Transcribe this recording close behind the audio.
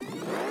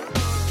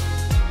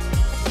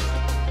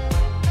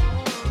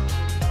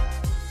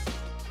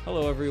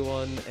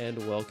everyone,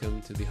 and welcome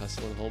to the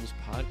Hustle and Holmes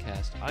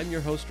podcast. I'm your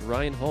host,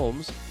 Ryan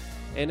Holmes,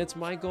 and it's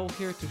my goal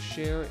here to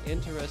share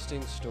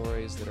interesting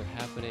stories that are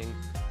happening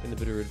in the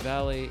Bitterroot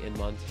Valley, in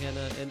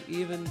Montana, and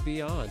even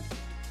beyond.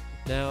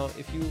 Now,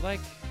 if you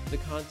like the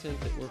content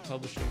that we're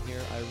publishing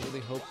here, I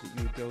really hope that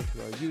you would go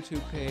to our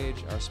YouTube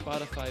page, our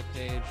Spotify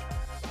page,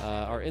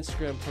 our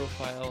Instagram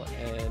profile,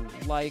 and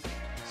like,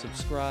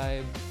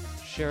 subscribe,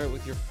 share it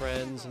with your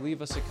friends,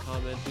 leave us a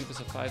comment, leave us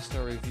a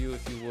 5-star review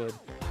if you would.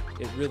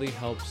 It really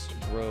helps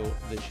grow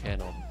the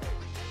channel.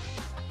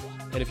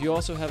 And if you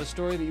also have a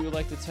story that you would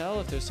like to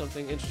tell, if there's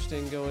something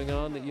interesting going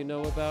on that you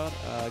know about,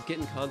 get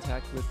in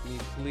contact with me,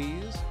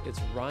 please. It's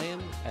Ryan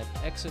at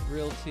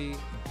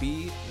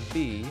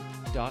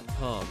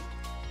exitrealtybv.com.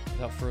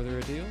 Without further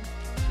ado,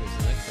 here's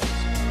the next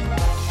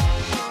episode.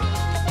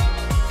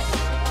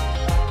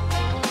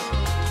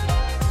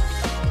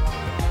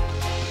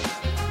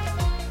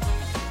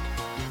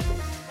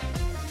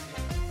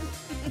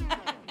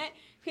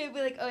 People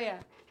be like, oh yeah,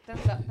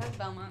 that's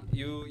Belmont.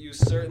 You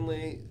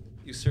certainly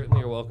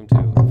are welcome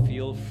to.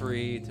 Feel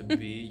free to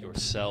be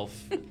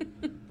yourself.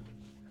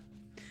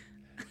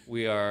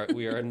 We are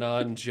a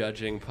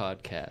non-judging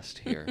podcast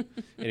here.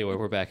 Anyway,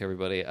 we're back,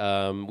 everybody.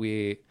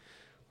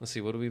 Let's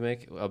see, what do we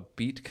make? A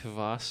beet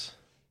kvass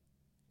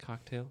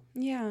cocktail?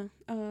 Yeah.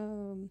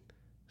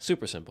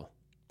 Super simple,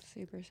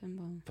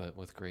 But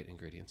with great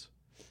ingredients.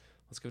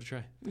 Let's give it a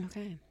try.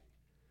 Okay.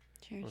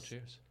 Cheers. Oh,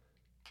 cheers.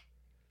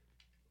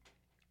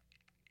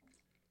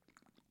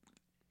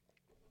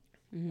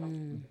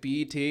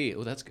 BT.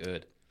 Oh, that's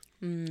good.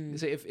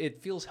 If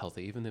it feels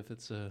healthy, even if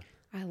it's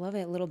I love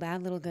it. Little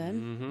bad, little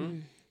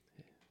good.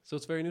 So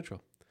it's very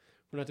neutral.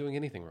 We're not doing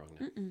anything wrong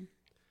there.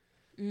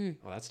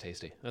 Oh, that's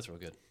tasty. That's real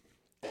good.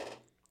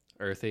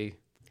 Earthy.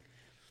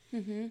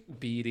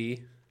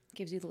 Beety.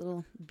 Gives you the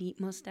little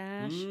beet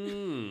mustache.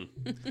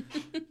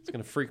 It's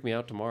gonna freak me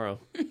out tomorrow.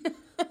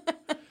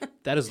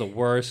 That is the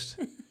worst.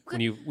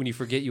 When you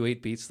forget you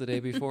ate beets the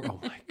day before. Oh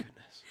my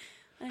goodness.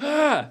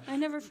 I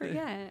never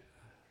forget.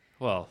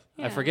 Well,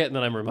 yeah. I forget and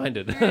then I'm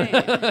reminded. Right.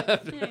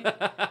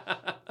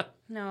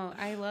 No,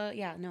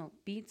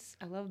 beets.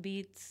 I love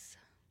beets.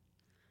 I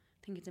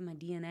think it's in my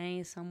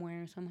DNA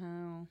somewhere,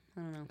 somehow. I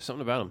don't know.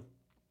 Something about them.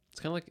 It's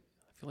kind of like,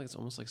 I feel like it's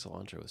almost like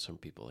cilantro with some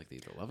people. Like they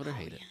either love it or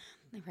hate it.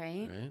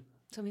 Right?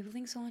 Some people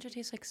think cilantro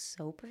tastes like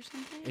soap or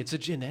something. It's a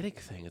genetic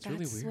thing. It's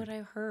really weird. That's what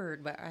I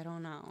heard, but I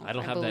don't know. I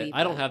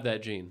don't have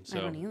that gene, so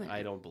I don't either.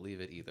 I don't believe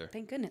it either.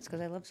 Thank goodness,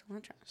 because I love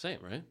cilantro. Same,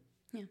 right?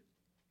 Yeah.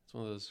 It's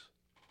one of those.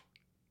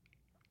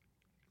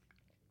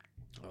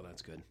 Oh,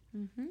 that's good.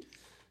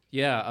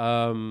 Yeah,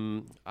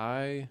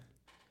 I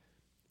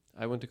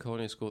went to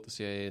culinary school at the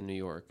CIA in New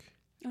York.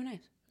 Oh,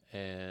 nice.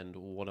 And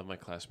one of my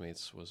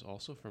classmates was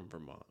also from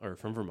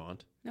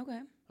Vermont.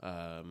 Okay.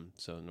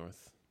 So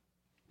North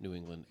New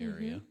England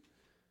area.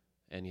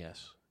 And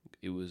yes,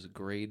 it was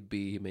grade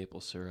B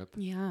maple syrup.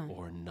 Yeah.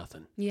 Or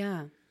nothing.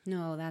 Yeah.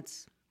 No,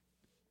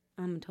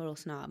 I'm a total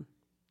snob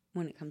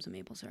when it comes to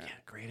maple syrup. Yeah,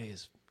 grade A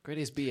is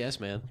BS,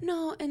 man.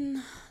 No,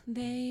 and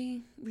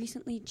they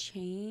recently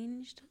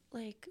changed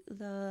like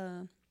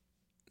the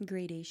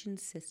gradation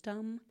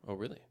system. Oh,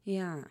 really?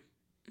 Yeah.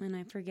 And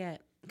I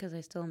forget because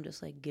I still am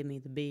just like, give me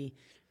the B.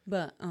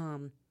 But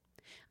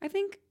I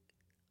think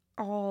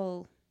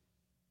all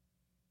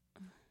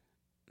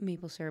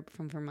maple syrup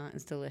from Vermont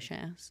is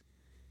delicious.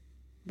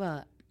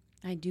 But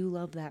I do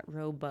love that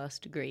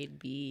robust grade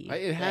B.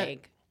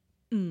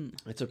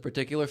 It's a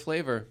particular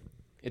flavor.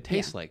 It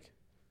tastes like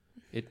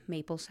it.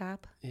 Maple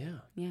sap? Yeah.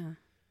 Yeah.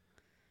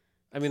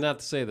 I mean, not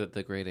to say that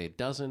the grade A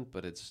doesn't,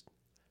 but it's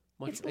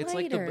much. It's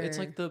like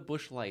the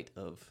Busch Light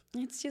of.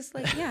 It's just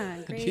like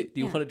great. Do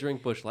you want to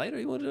drink Busch Light or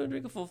you want to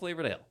drink a full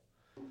flavored ale?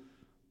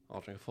 I'll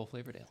drink a full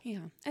flavored ale.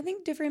 Yeah, I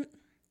think they're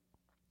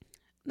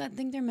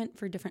meant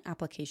for different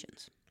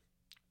applications.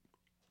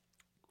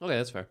 Okay,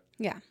 that's fair.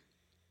 Yeah,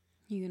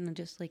 you're gonna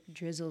just like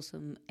drizzle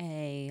some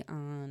A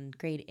on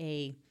grade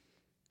A,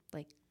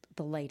 like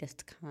the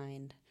lightest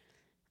kind,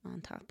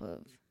 on top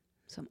of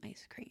some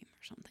ice cream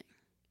or something.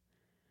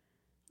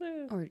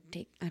 Or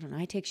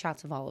I take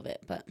shots of all of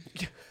it, but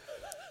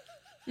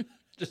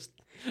just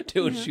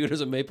doing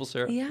shooters of maple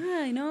syrup. Yeah,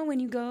 I know. When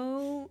you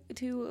go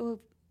to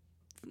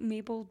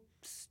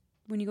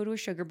a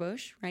sugar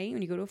bush, right?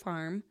 When you go to a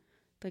farm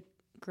that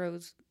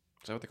grows.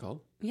 Is that what they're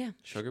called? Yeah.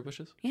 Sugar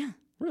bushes? Yeah.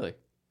 Really?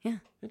 Yeah.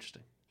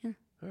 Interesting. Yeah.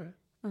 All right.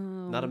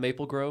 Not a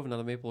maple grove, not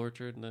a maple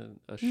orchard, and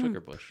a sugar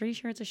bush. Pretty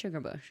sure it's a sugar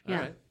bush. All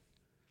yeah. right.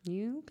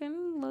 You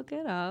can look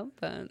it up,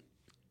 but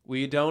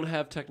we don't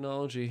have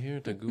technology here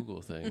to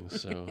Google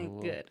things, so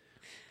good.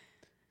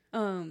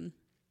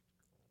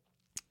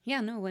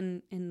 Yeah, no,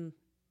 and you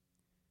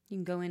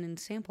can go in and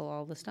sample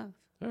all the stuff.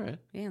 All right.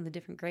 Yeah, the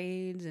different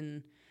grades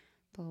and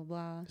blah blah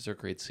blah. Is there a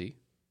grade C?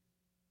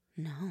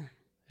 No.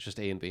 It's just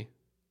A and B.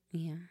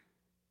 Yeah.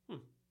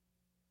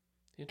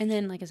 And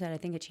then, like I said, I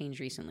think it changed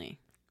recently,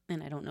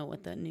 and I don't know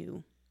what the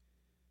new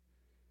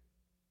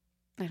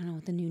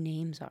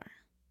names are.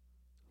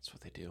 That's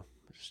what they do.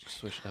 They just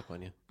switch it up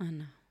on you. I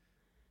know.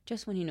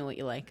 Just when you know what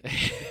you like.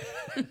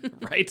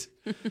 Right.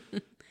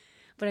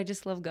 But I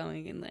just love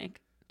going and like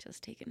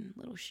just taking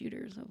little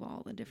shooters of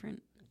all the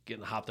different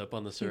Getting hopped up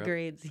on the syrup.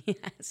 grades.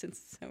 Yes,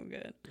 it's so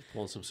good.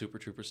 Pulling some Super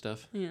Trooper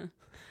stuff. Yeah.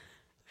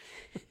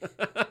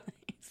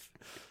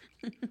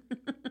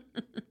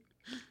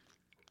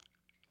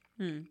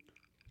 Do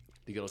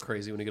you get all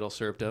crazy when you get all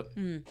syruped up?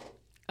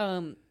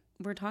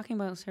 We're talking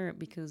about syrup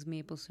because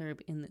maple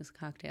syrup in this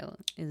cocktail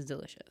is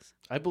delicious.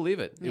 I believe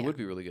it. It Yeah. would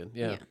be really good.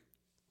 Yeah.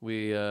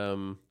 We,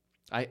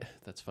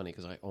 that's funny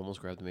because I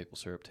almost grabbed the maple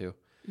syrup too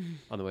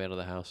on the way out of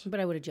the house. But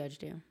I would have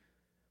judged you,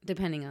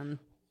 depending on.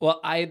 Well,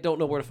 I don't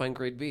know where to find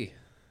grade B.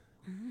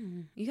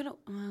 You gotta.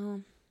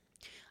 Well,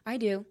 I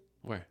do.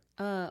 Where?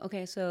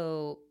 Okay,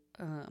 so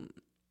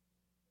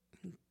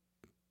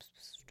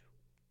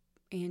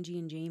Angie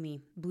and Jamie,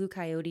 Blue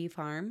Coyote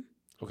Farm.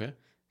 Okay.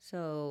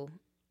 So,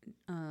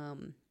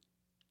 Angie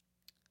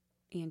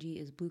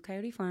is Blue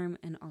Coyote Farm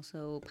and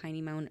also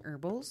Piney Mountain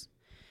Herbals.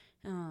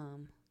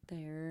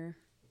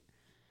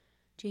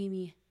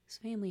 Jamie's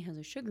family has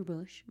a sugar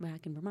bush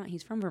back in Vermont.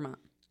 He's from Vermont.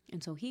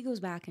 And so he goes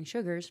back and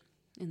sugars,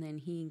 and then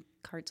he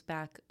carts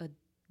back a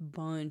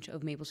bunch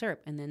of maple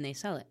syrup, and then they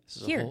sell it This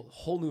is here. a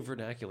whole new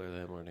vernacular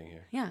that I'm learning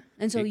here. Yeah.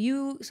 And so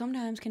you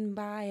sometimes can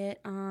buy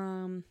it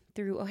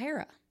through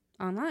O'Hara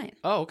online.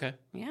 Oh, okay.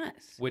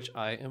 Yes. Which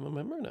I am a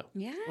member now.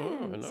 Yes.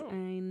 Oh,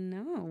 I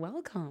know.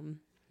 Welcome.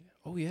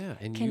 Oh, yeah.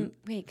 And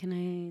Can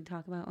I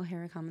talk about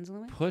O'Hara Commons a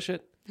little bit? push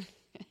it.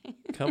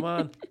 Come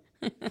on.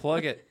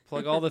 Plug it.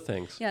 Plug all the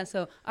things. Yeah,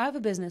 so I have a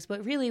business,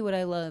 but really what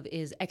I love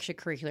is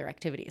extracurricular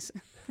activities.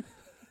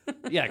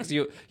 Yeah, because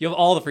you have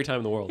all the free time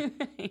in the world.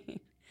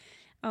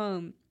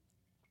 I'm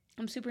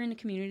super into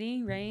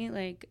community, right?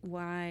 Like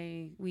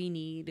why we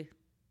need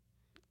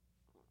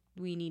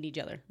each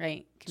other,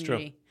 right?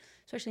 Community,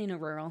 especially in a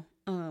rural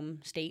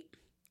state.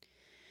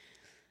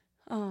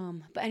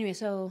 But anyway,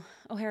 so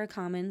O'Hara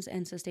Commons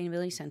and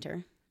Sustainability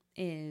Center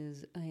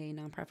is a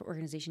nonprofit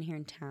organization here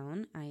in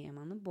town. I am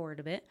on the board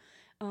of it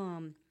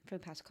for the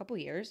past couple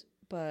years,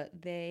 but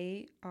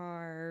they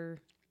are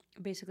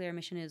basically our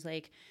mission is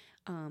like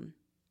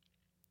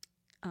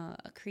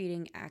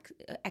creating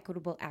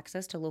equitable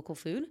access to local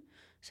food.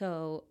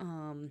 So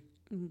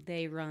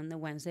they run the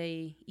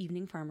Wednesday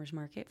evening farmers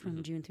market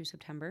from June through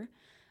September.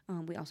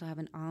 We also have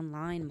an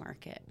online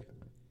market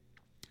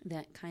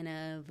that kind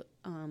of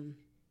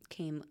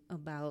came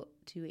about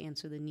to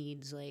answer the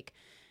needs like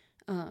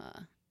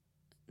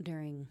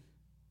during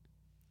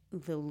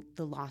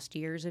the lost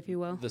years, if you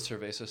will. The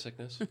cerveza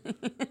sickness.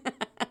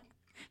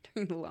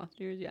 During the lost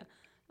years, yeah.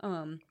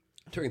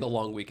 During the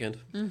long weekend.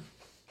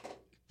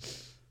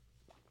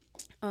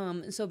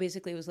 So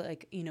basically it was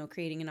like,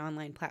 creating an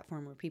online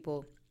platform where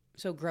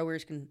so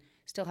growers can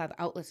still have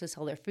outlets to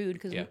sell their food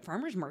because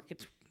farmers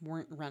markets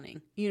weren't running.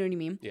 You know what I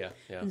mean? Yeah,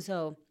 yeah. And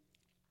so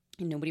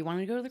nobody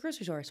wanted to go to the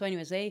grocery store. So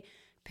anyways, they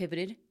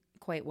pivoted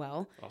quite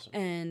well. Awesome.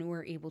 And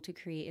were able to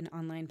create an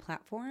online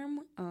platform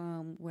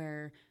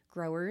where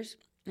growers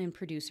and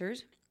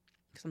producers,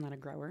 because I'm not a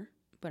grower,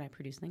 but I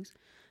produce things,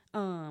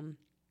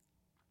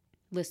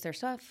 list their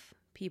stuff.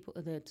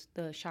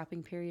 The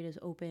shopping period is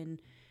open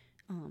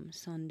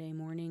Sunday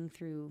morning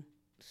through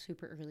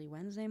super early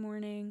Wednesday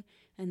morning,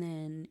 and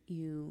then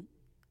you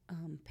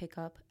pick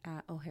up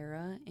at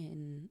O'Hara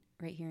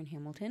right here in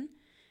Hamilton,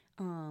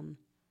 on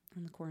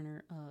the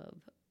corner of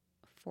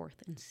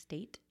 4th and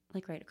State,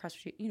 like right across the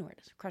street. You know where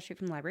it is, across the street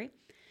from the library.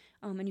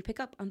 And you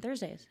pick up on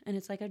Thursdays, and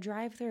it's like a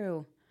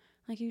drive-through.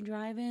 Like you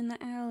drive in the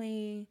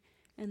alley,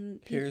 and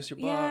here's your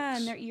box. Yeah,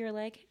 and you're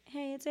like,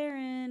 "Hey, it's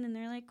Erin," and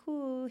they're like,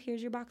 "Cool,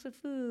 here's your box of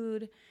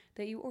food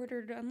that you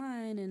ordered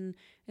online," and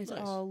it's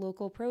all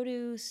local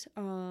produce.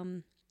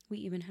 We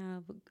even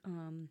have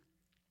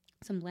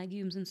some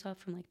legumes and stuff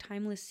from like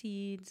Timeless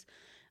Seeds,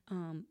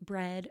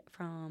 bread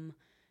from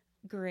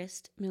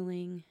Grist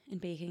Milling and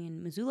Baking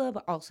in Missoula,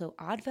 but also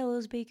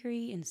Oddfellows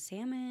Bakery and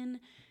Salmon,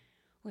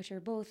 which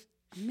are both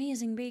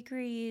amazing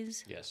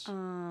bakeries. Yes.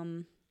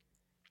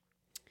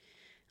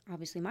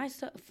 Obviously, my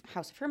stuff,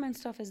 House of Ferment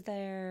stuff is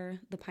there.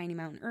 The Piney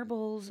Mountain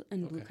Herbals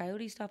and Blue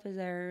Coyote stuff is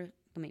there.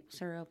 The maple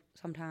syrup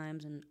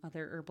sometimes and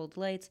other herbal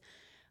delights.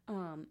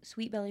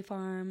 Sweet Belly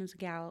Farms,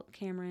 gal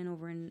Cameron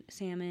over in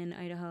Salmon,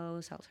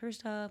 Idaho, sells her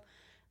stuff.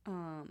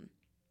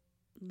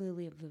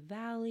 Lily of the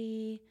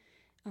Valley.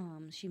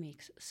 She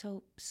makes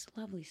soaps,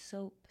 lovely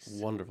soaps.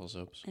 Wonderful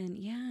soaps. And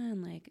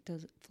and like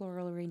does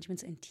floral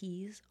arrangements and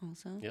teas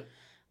also. Yep.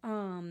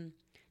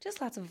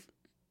 Just lots of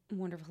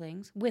wonderful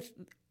things with,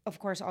 of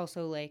course,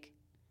 also like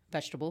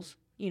vegetables,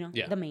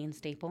 the main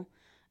staple.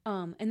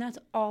 And that's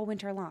all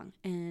winter long.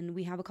 And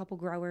we have a couple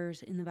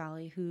growers in the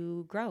valley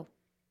who grow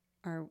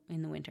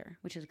in the winter,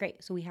 which is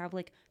great. So we have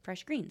like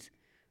fresh greens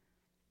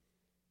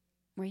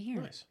right here.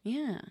 Nice.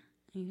 Yeah.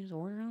 You can just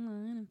order it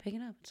online and pick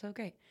it up. It's so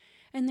great.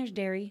 And there's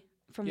dairy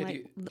from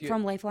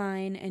from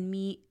Lifeline and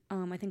meat.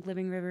 I think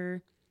Living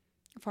River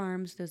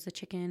Farms does the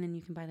chicken, and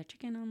you can buy the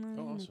chicken online.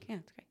 Oh, awesome. Like, yeah,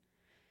 it's great.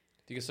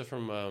 Do you get stuff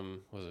from,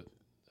 was it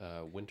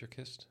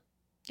Winterkist?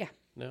 Yeah.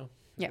 No? Is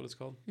Yeah. what it's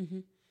called? Mm-hmm.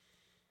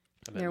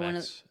 I met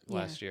Max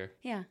last year.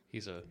 Yeah.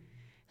 He's a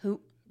Who?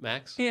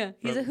 Max. Yeah,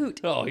 he's a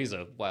hoot. Oh, he's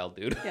a wild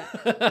dude.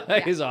 Yeah.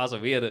 He's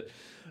awesome. That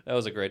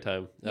was a great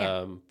time.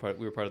 Yeah.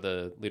 We were part of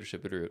the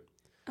Leadership Bitterroot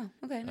Oh,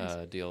 okay,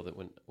 nice. deal that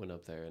went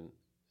up there, and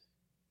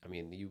I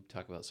mean, you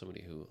talk about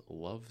somebody who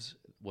loves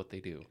what they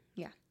do.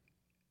 Yeah.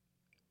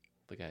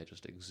 The guy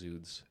just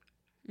exudes.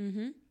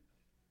 Mm-hmm.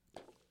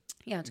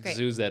 Yeah, it's great.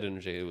 Exudes that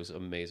energy. It was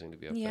amazing to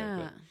be up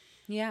there.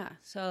 Yeah.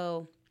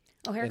 So,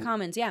 O'Hare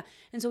Commons, yeah.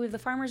 And so we have the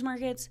farmers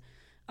markets,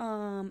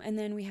 and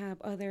then we have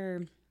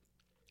other...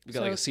 We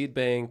got like a seed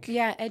bank.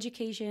 Yeah,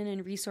 education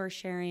and resource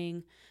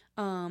sharing.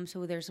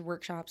 So there's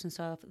workshops and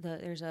stuff.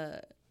 There's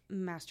a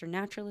Master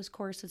Naturalist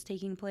course that's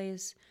taking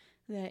place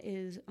that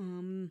is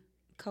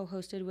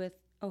co-hosted with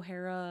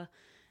O'Hara.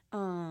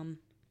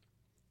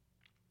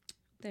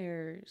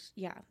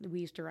 We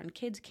used to run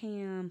kids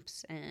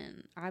camps,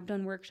 and I've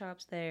done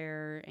workshops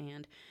there,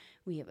 and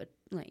we have a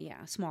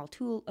small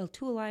tool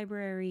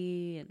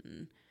library,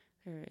 and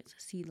there's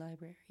a seed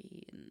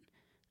library, and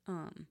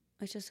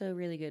it's just a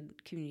really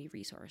good community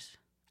resource.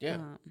 Yeah.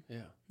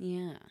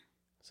 Yeah.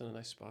 It's in a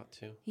nice spot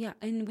too. Yeah,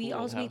 and we Cool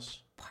also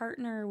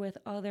partner with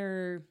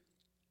other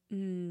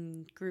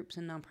groups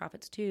and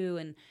nonprofits too,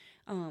 and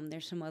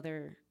there's some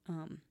other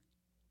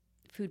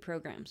food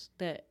programs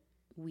that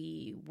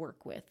we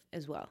work with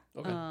as well.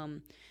 Okay.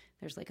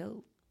 There's I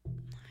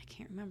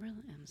can't remember.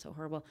 I'm so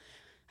horrible.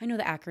 I know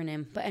the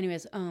acronym, but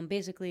anyways,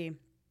 basically,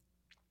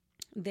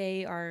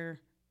 they're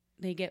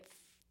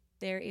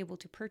able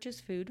to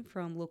purchase food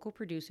from local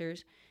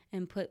producers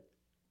and put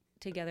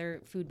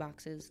together food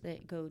boxes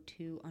that go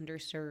to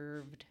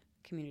underserved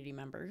community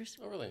members.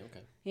 Oh, really?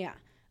 Okay. Yeah.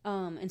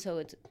 And so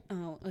it's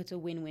a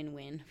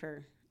win-win-win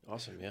for...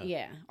 Awesome, yeah.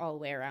 Yeah, all the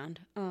way around.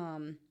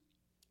 And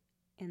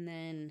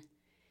then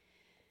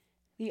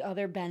the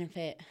other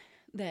benefit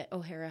that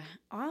O'Hara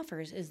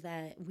offers is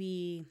that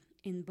we,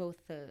 in both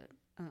the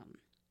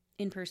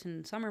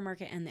in-person summer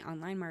market and the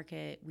online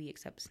market, we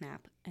accept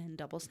SNAP and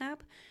double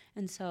SNAP.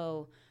 And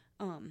so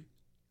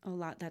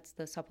that's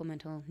the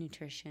Supplemental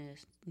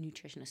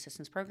Nutrition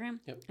Assistance Program.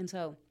 Yep. And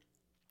so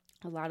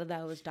a lot of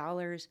those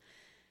dollars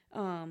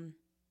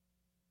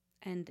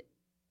end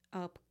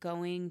up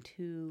going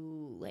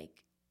to,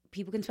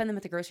 people can spend them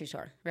at the grocery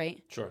store,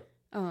 right? Sure.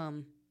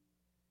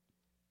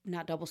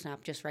 Not double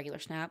SNAP, just regular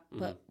SNAP. Mm-hmm.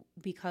 But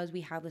because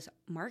we have this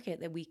market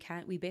that we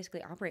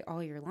basically operate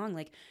all year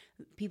long,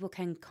 people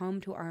can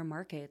come to our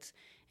markets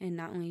and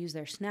not only use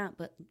their SNAP,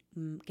 but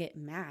get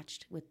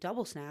matched with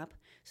double SNAP.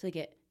 So they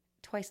get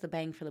twice the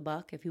bang for the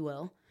buck, if you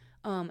will.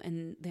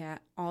 And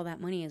that all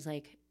that money is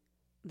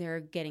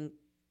they're getting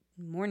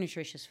more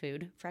nutritious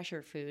food,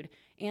 fresher food,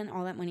 and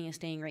all that money is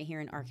staying right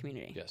here in our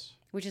community. Yes.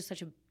 Which is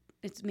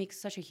it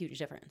makes such a huge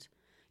difference.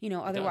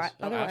 Otherwise,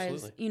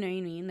 absolutely. you know what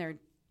I mean?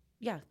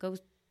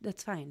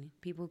 That's fine.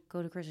 People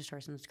go to grocery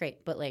stores and it's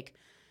great. But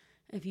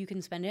if you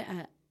can spend it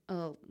at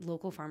a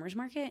local farmer's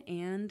market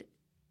and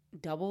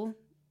double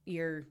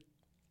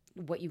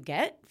what you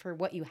get for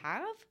what you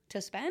have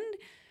to spend,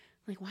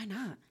 why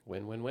not?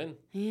 Win, win, win.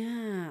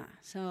 Yeah.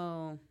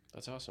 So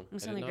that's awesome.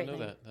 That's I did not know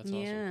that. That's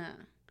awesome. Yeah.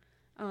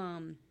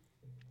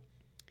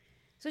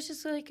 So it's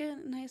just a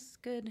nice,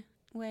 good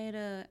way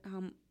to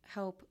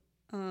help.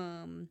 They're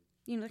kind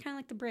of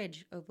like the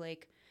bridge of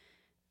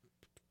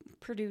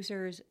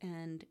producers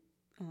and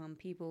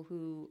people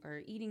who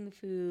are eating the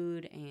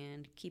food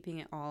and keeping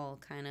it all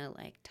kind of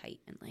tight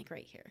and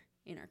right here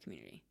in our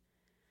community,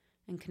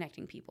 and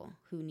connecting people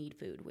who need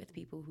food with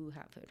people who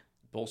have food.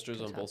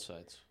 Bolsters on both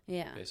sides.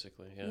 Yeah.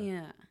 Basically, yeah.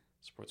 Yeah.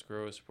 Supports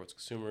growers, supports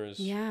consumers.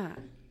 Yeah.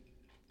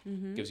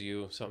 Mm-hmm. Gives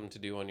you something to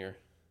do on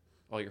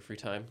all your free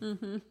time.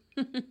 Mm-hmm.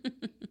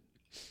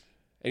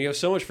 And you have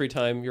so much free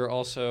time, you're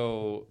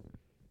also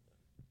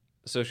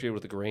associated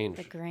with the Grange.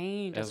 The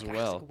Grange. As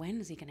well. When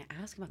is he going to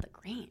ask about the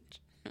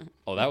Grange?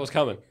 Oh, that was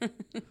coming.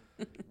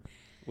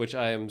 Which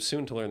I am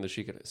soon to learn the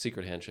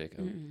secret handshake.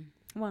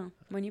 Well,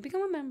 when you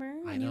become a member,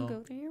 you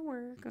go through your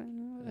work.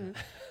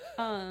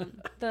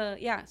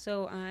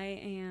 So I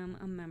am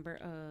a member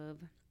of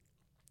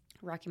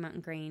Rocky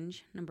Mountain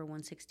Grange, number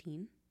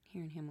 116,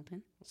 here in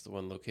Hamilton. It's the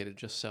one located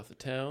just south of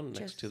town,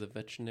 next to the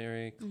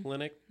veterinary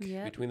clinic,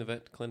 between the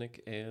vet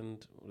clinic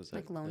and, what is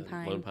that? Lone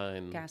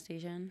Pine gas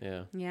station.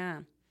 Yeah.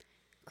 Yeah.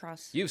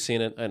 You've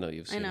seen it. I know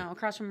you've seen it. I know,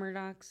 across from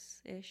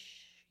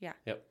Murdoch's-ish. Yeah.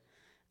 Yep.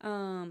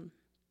 The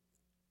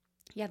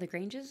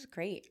Grange is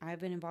great. I've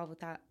been involved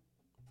with that.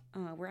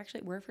 We're a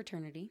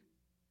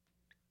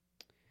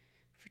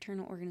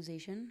fraternal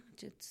organization.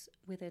 It's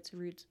with its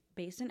roots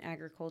based in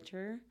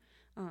agriculture.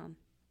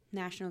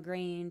 National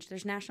Grange.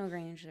 There's National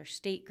Grange. There's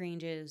state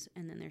Granges,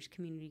 and then there's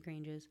community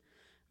Granges.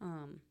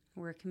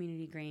 We're a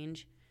community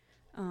Grange,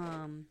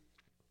 and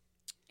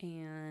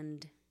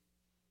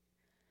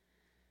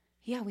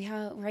we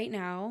have right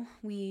now.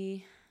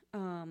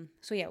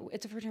 It's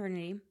a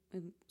fraternity.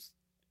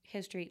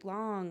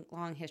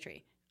 Long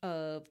history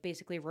of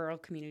basically rural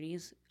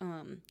communities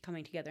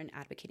coming together and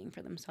advocating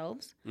for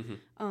themselves.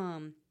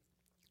 Mm-hmm.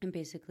 And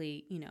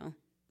basically,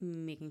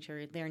 making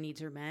sure their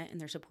needs are met and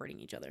they're supporting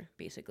each other,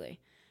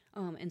 basically.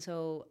 And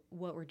so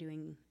what we're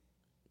doing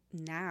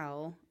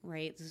now,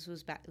 right, this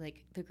was back,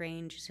 like, the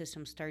Grange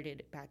system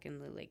started back in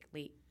the, like,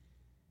 late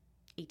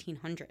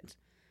 1800s.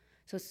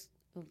 So it's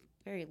a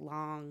very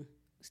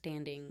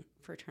long-standing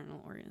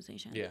fraternal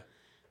organization. Yeah.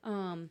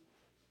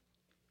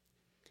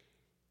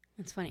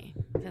 It's funny,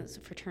 because it's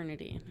a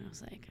fraternity, and I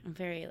was like, I'm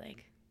very,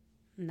 like,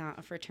 not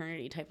a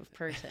fraternity type of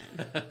person.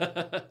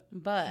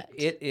 But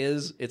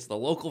it's the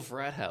local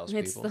frat house,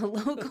 it's people. the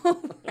local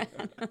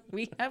frat.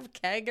 We have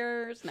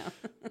keggers. No,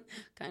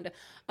 kind of.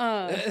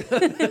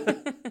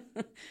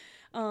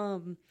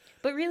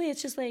 But really,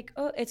 it's just like,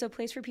 it's a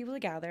place for people to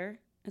gather.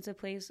 It's a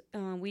place,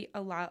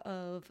 a lot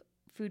of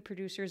food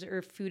producers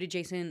or food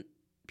adjacent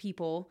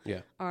people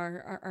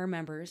are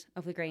members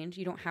of the Grange.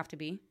 You don't have to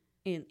be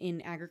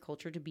in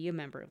agriculture to be a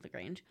member of the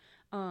Grange.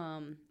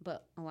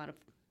 But a lot of,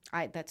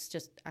 I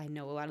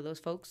know a lot of those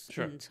folks.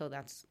 Sure. And so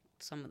that's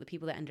some of the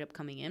people that ended up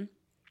coming in.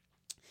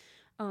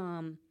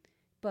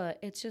 But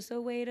it's just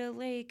a way to,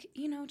 like,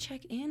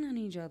 check in on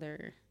each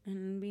other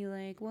and be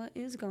like, what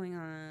is going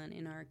on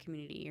in our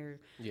community, or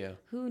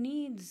who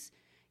needs,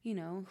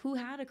 who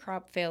had a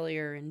crop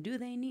failure, and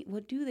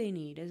what do they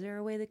need? Is there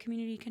a way the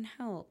community can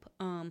help?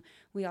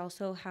 We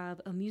also have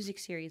a music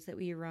series that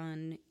we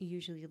run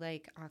usually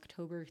like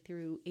October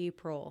through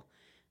April.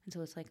 And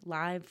so it's like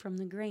live from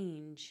the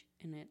Grange,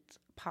 and it's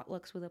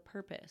potlucks with a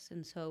purpose.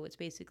 And so it's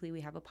basically,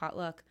 we have a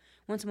potluck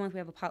once a month. We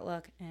have a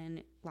potluck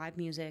and live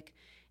music,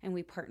 and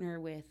we partner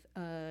with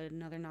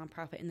another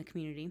nonprofit in the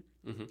community.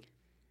 Mm-hmm.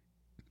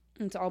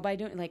 It's all by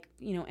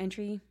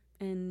entry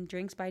and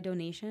drinks by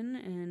donation,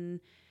 and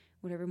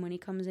whatever money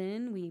comes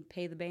in, we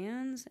pay the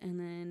bands, and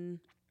then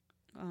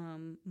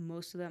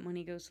most of that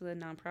money goes to the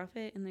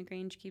nonprofit, and the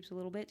Grange keeps a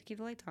little bit to keep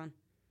the lights on,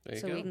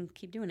 so we can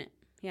keep doing it.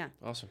 Yeah.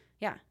 Awesome.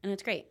 Yeah, and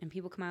it's great, and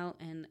people come out,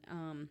 and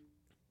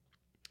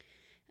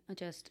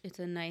it's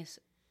a nice,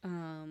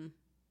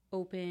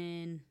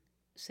 open,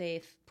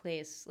 safe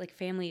place. Like,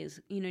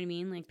 families, you know what I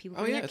mean? Like, people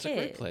bring their it's kids. a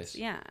great place.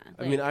 Yeah.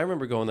 I mean, I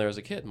remember going there as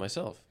a kid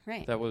myself.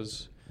 Right. That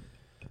was,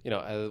 when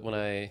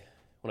I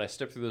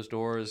stepped through those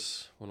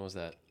doors, when was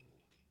that?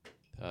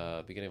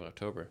 Beginning of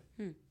October,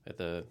 at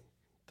the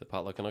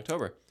potluck in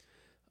October.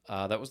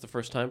 That was the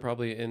first time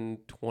probably in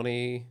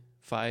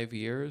 25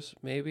 years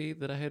maybe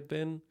that I had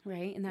been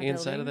in that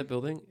inside building. of that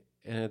building,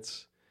 and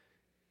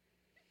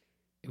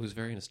it was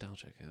very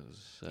nostalgic. It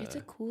was it's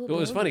a cool it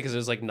was building. funny because it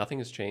was like nothing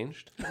has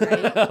changed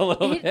Right? a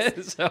little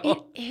bit.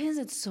 So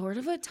It's sort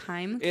of a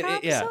time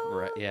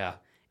capsule. Yeah.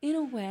 In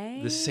a way.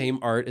 The same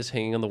art is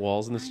hanging on the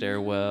walls in the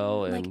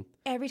stairwell, and like,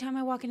 every time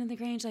I walk into the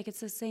Grange, like, it's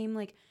the same,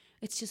 like,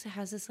 it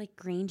has this, like,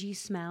 grangey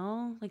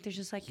smell. Like, there's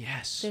just, like,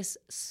 this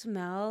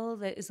smell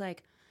that is,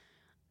 like,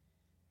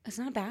 it's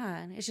not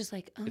bad. It's just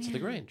like, it's the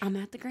Grange. I'm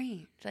at the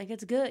Grange. Like,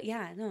 it's good.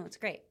 Yeah, no, it's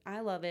great.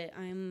 I love it.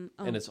 And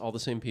it's all the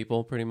same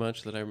people pretty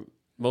much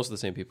most of the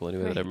same people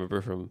anyway that I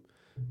remember from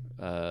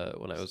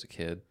when I was a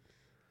kid.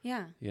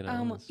 Yeah.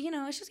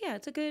 It's just,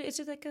 it's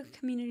just like a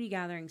community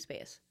gathering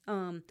space.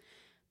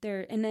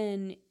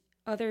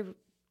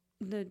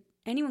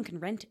 Anyone can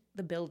rent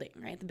the building,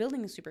 right? The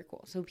building is super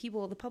cool. So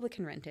the public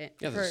can rent it.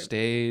 Yeah, there's a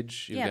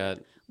stage. You've got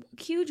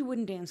huge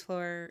wooden dance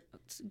floor.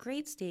 It's a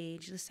great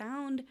stage. The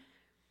sound,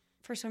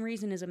 for some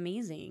reason, is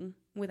amazing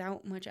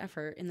without much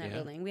effort in that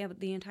building. We have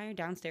the entire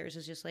downstairs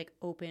is just, like,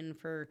 open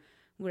for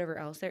whatever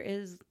else there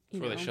is.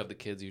 That's where they shove the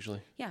kids usually.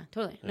 Yeah,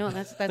 totally. No,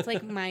 that's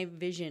like my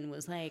vision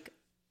was like,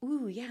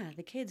 ooh, yeah,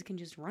 the kids can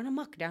just run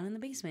amok down in the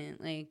basement.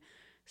 Like,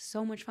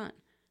 so much fun.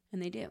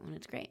 And they do, and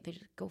it's great. They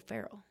just go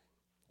feral.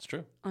 It's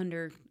true.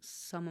 Under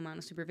some amount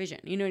of supervision.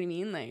 You know what I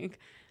mean? Like,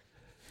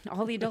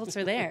 all the adults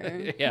are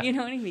there. Yeah. You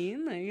know what I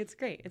mean? Like, it's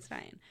great. It's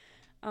fine.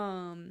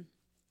 And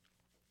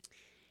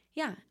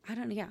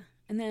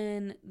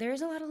then there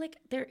is a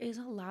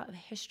lot of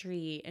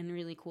history and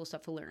really cool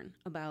stuff to learn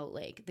about,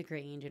 like, the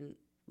Grange and,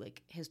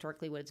 like,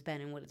 historically what it's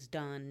been and what it's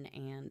done,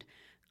 and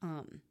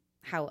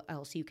how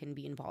else you can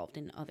be involved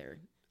in other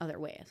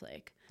ways.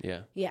 Like,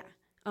 the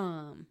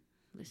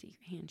secret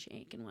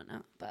handshake and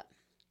whatnot. But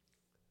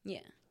yeah.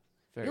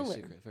 Very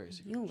secret.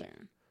 You'll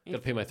learn. Gotta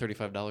pay my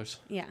 $35.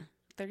 Yeah.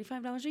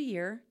 $35 a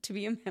year to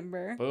be a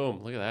member.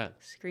 Boom. Look at that.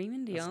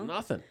 Screaming deal. That's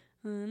nothing.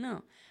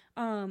 No.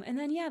 And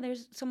then,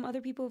 there's some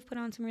other people who've put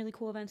on some really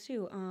cool events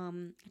too.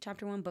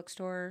 Chapter 1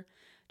 Bookstore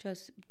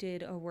just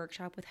did a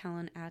workshop with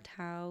Helen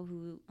Attow,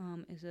 who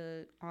is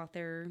a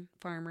author,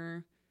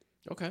 farmer.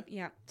 Okay.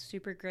 Yeah.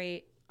 Super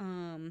great.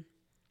 And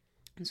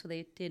so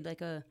they did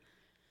like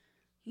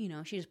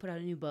she just put out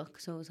a new book.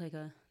 So it was like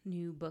a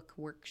new book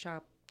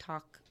workshop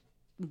talk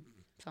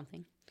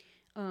something,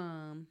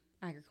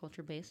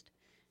 agriculture based.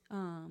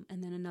 And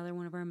then another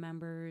one of our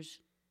members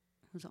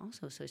was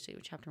also associated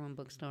with Chapter 1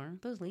 Bookstore.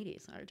 Those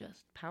ladies are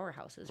just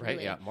powerhouses, right?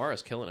 Really. Yeah,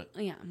 Mara's killing it.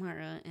 Yeah,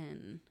 Mara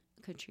and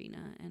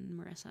Katrina and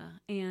Marissa,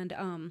 and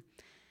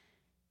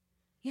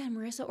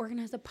Marissa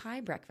organized a pie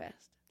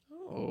breakfast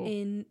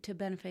to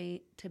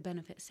benefit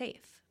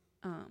SAFE.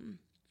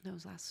 That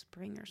was last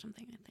spring or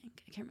something, I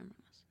think. I can't remember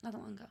when it was. Not that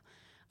long ago.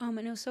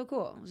 And it was so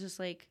cool. It was just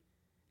like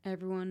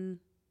everyone,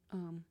 a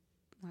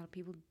lot of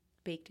people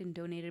baked and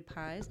donated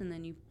pies, and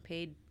then you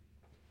paid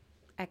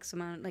X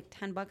amount, like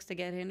 $10 to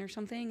get in or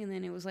something, and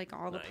then it was like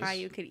all the pie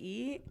you could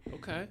eat.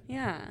 Okay.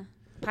 Yeah,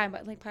 pie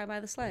by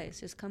the slice.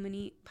 Just come and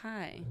eat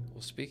pie.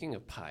 Well, speaking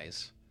of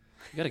pies,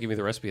 you got to give me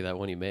the recipe of that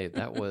one you made.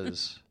 That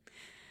was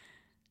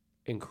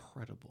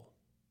incredible.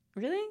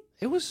 Really?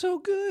 It was so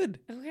good.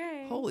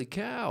 Okay. Holy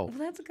cow. Well,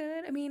 that's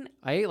good. I mean,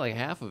 I ate like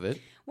half of it.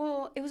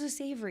 well, it was a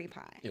savory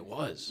pie. It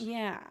was.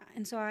 Yeah,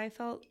 and so I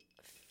felt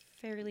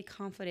fairly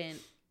confident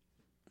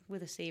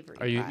with a savory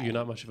Are pie. you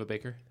not much of a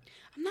baker?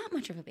 I'm not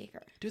much of a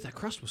baker. Dude, that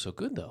crust was so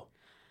good though.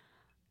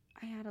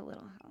 I had a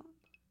little help.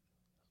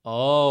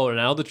 Oh,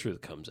 now the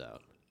truth comes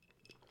out.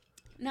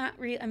 Not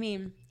really. I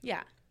mean,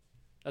 yeah.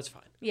 That's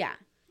fine. Yeah.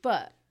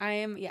 But I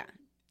am, yeah.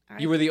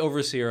 You were the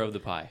overseer of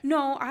the pie.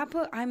 No,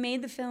 I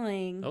made the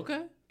filling.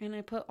 Okay. And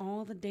I put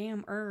all the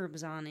damn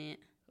herbs on it.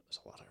 It was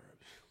a lot of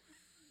herbs.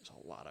 It was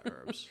a lot of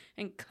herbs.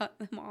 And cut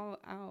them all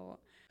out.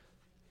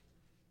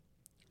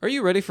 Are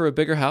you ready for a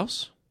bigger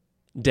house?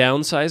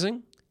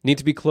 Downsizing? Need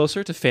to be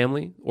closer to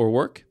family or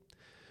work?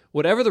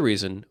 Whatever the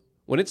reason,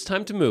 when it's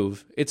time to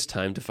move, it's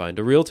time to find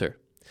a realtor.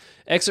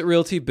 Exit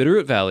Realty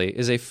Bitterroot Valley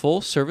is a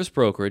full-service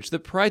brokerage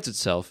that prides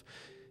itself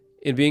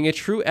in being a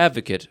true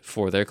advocate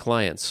for their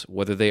clients,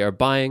 whether they are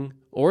buying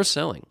or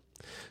selling.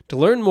 To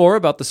learn more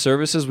about the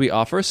services we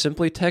offer,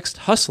 simply text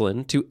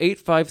HUSTLIN to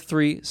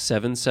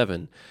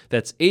 85377.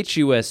 That's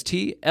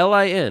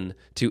HUSTLIN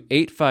to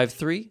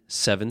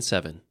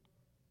 85377.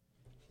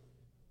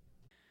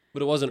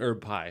 But it wasn't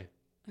herb pie.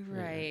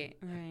 Right.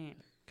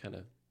 Kind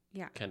of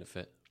Yeah.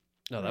 fit.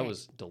 No, that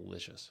was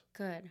delicious.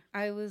 Good.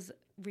 I was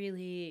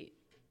really,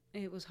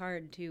 it was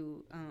hard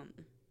to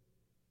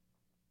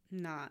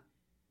not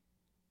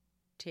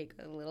take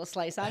a little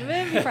slice out of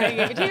it before I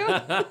gave it to you.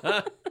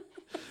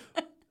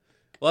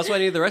 Well, that's why I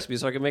need the recipe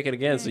so I can make it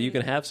again so you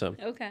can have some.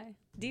 Okay.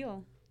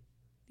 Deal.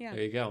 Yeah.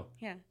 There you go.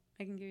 Yeah.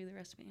 I can give you the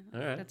recipe.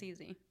 All right. That's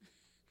easy.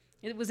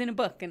 It was in a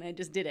book and I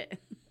just did it.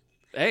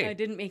 Hey. I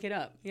didn't make it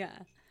up. Yeah.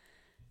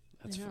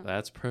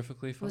 That's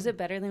perfectly fine. Was it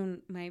better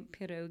than my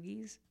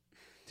pierogies?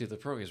 Dude, the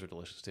pierogies were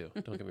delicious too.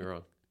 Don't get me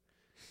wrong.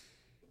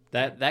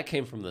 That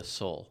came from the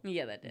soul.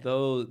 Yeah, that did.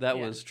 Though that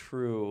was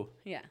true.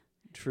 Yeah.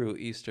 True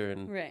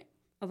Eastern. Right.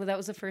 Although that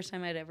was the first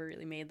time I'd ever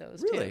really made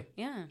those. Really? Too.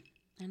 Yeah.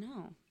 I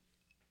know.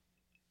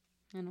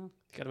 You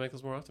got to make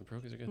those more often.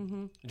 Pierogies are good.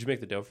 Mm-hmm. Did you make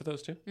the dough for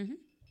those too? Mm-hmm.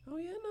 Oh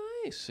yeah,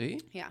 nice. See?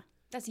 Yeah.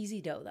 That's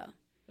easy dough though.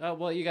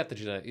 Well, you got the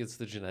genetic. It's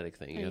the genetic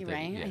thing. Are you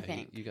right? I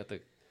think you got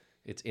the.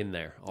 It's in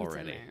there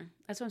already. It's in there.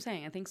 That's what I'm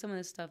saying. I think some of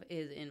this stuff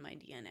is in my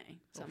DNA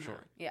somehow. Oh,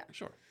 sure. Yeah.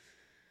 Sure.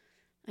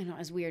 I know.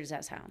 As weird as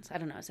that sounds. I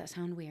don't know. Does that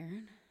sound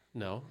weird?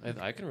 No,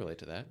 I can relate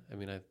to that. I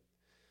mean, I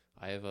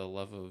have a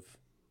love of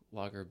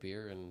lager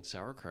beer and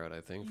sauerkraut, I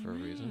think, for a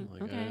reason.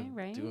 Like, Okay, I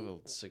right. do have a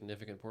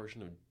significant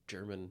portion of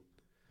German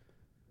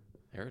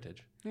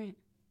heritage. Right.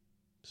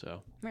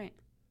 So. Right.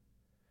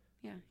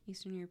 Yeah.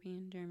 Eastern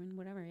European, German,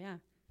 whatever. Yeah.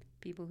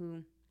 People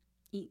who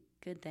eat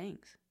good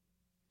things.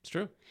 It's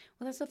true.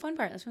 Well, that's the fun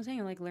part. That's what I'm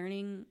saying. Like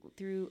learning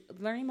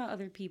about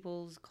other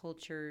people's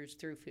cultures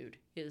through food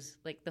is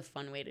like the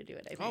fun way to do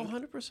it, I think. Oh,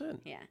 100%.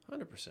 Yeah.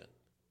 100%.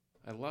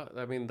 I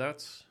mean,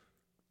 that's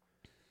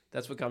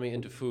what got me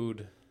into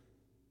food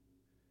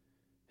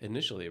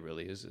initially,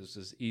 really, is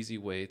this easy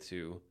way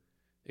to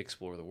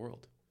explore the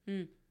world.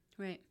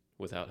 Right.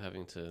 Without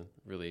having to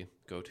really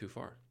go too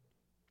far.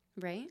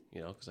 Right.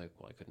 You know, because I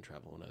couldn't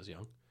travel when I was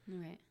young.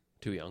 Right.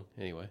 Too young,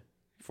 anyway.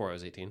 Before I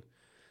was 18.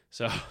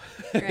 So,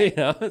 Right. you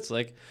know, it's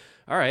like,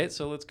 all right,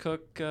 so let's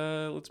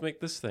let's make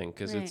this thing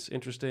because Right. it's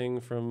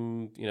interesting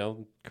from,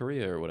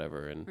 Korea or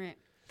whatever. And Right.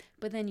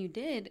 But then you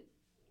did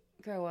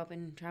grow up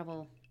and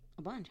travel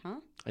a bunch, huh?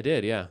 I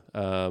did, yeah.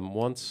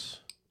 Once,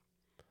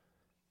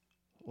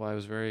 I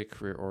was very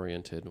career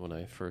oriented when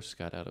I first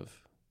got out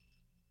of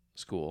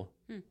school.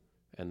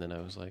 And then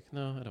I was like,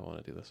 no, I don't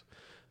want to do this.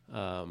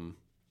 That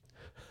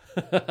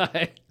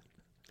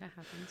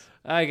happens.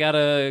 I got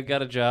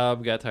a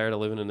job, got tired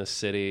of living in the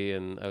city,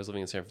 and I was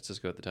living in San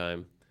Francisco at the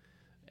time,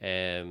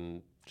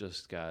 and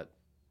just got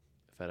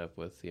fed up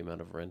with the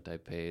amount of rent I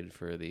paid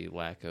for the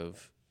lack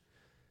of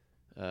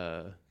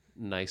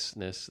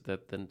niceness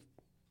that the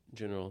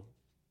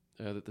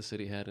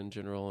city had in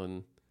general.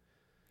 And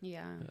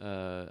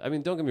Yeah. I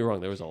mean, don't get me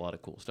wrong, there was a lot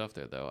of cool stuff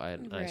there, though. I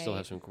still Right.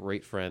 have some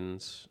great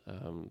friends.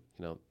 A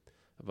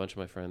bunch of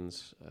my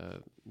friends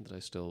that I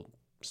still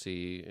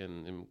see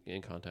and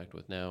in contact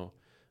with now,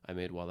 I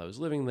made while I was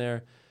living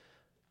there.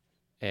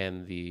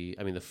 And the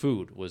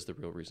food was the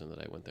real reason that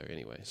I went there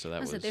anyway. So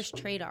that was. There's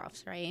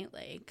trade-offs, right?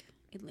 Like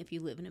if you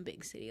live in a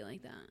big city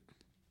like that,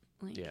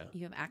 like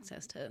you have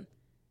access to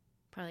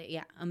probably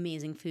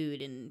amazing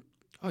food and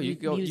you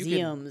could go,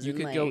 museums. You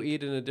could go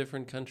eat in a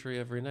different country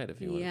every night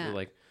if you wanted to.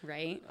 Like,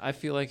 right. I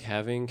feel like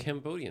having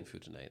Cambodian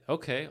food tonight.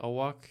 Okay, I'll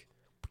walk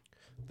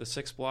the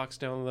 6 blocks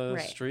down the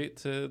street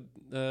to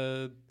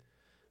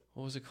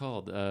what was it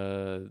called?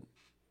 I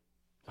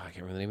can't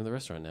remember the name of the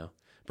restaurant now.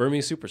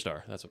 Burmese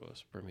Superstar. That's what it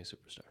was. Burmese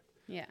Superstar.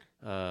 Yeah.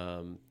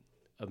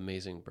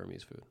 Amazing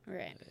Burmese food.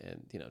 Right.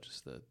 And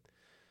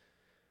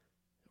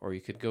or you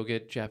could go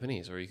get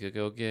Japanese, or you could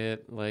go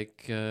get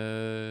like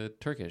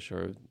Turkish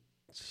or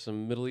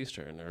some Middle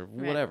Eastern or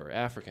whatever,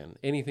 African,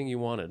 anything you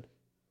wanted,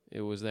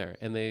 it was there.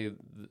 And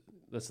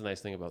that's the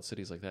nice thing about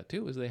cities like that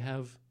too, is they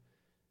have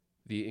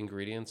the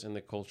ingredients and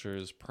the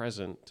cultures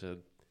present to,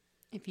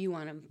 if you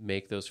want to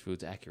make those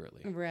foods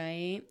accurately.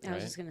 Right. I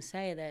was just going to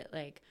say that,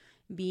 like,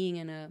 being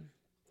in a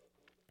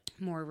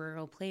more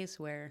rural place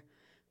where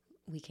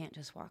we can't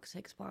just walk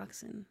 6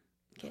 blocks and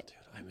get... Dude,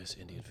 I miss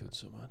Indian food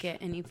so much.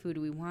 Get any food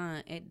we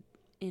want. It,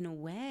 in a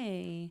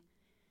way,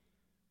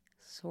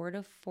 sort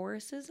of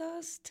forces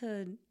us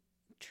to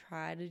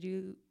try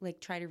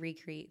to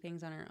recreate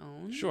things on our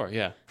own. Sure,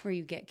 yeah. Where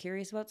you get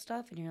curious about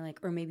stuff and you're like,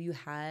 or maybe you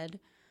had,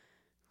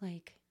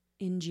 like,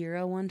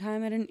 injera one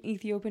time at an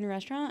Ethiopian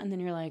restaurant, and then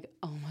you're like,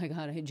 oh my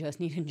god, I just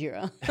need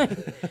injera.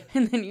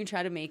 And then you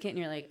try to make it and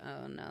you're like,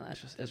 oh no,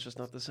 it's just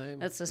not the same.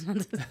 That's just not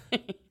the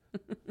same.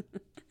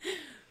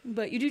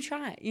 But you do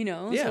try,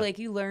 Yeah. So, like,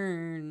 you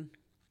learn,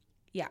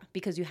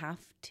 because you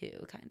have to,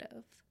 kind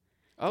of.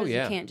 Oh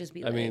yeah. You can't just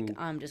be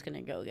I'm just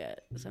gonna go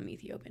get some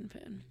Ethiopian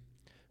food.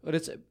 But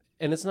it's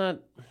not.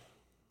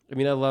 I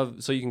mean, I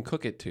love, so you can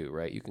cook it too,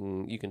 right? You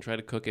can try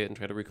to cook it and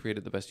try to recreate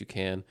it the best you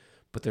can.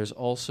 But there's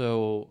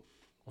also,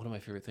 one of my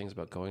favorite things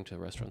about going to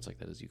restaurants like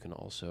that is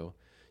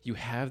you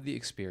have the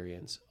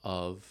experience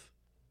of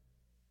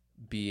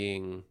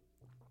being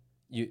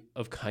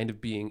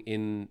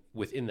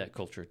within that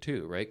culture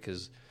too, right?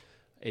 Because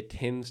it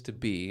tends to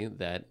be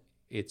that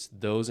it's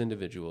those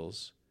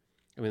individuals.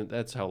 I mean,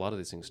 that's how a lot of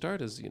these things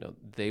start, is,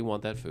 they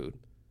want that food.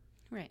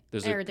 Right.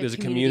 There's a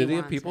community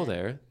of people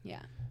there.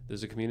 Yeah.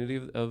 There's a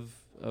community of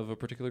a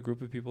particular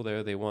group of people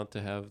there. They want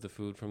to have the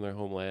food from their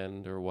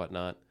homeland or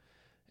whatnot.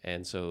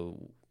 And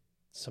so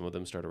some of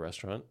them start a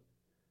restaurant,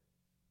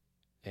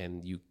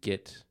 and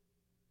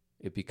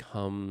it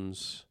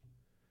becomes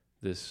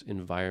this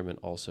environment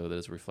also that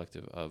is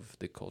reflective of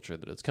the culture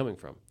that it's coming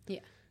from. Yeah.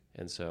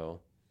 And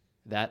so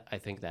I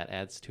think that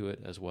adds to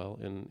it as well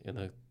in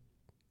a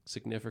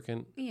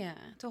significant,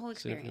 it's a whole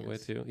experience way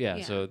too.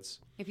 Yeah. So it's,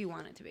 if you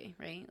want it to be,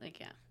 right?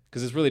 Like,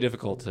 because it's really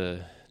difficult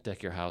to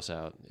deck your house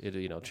out.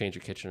 Change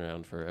your kitchen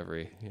around for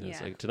every. It's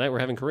like, tonight we're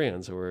having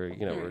Korean, so we're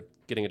we're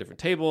getting a different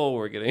table,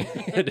 we're getting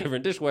a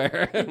different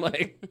dishware, and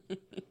like,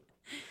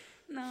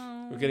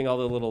 no, we're getting all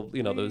the little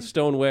the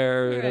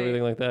stoneware and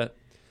everything like that.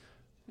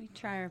 We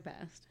try our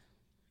best.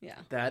 Yeah.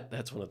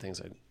 That's one of the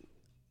things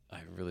I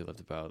really loved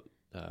about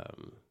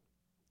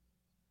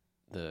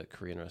the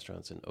Korean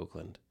restaurants in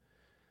Oakland.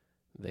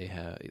 They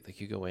have, like,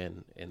 you go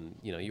in and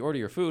you order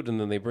your food, and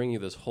then they bring you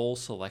this whole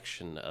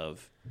selection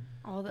of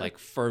all the, like,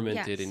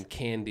 fermented and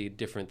candied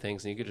different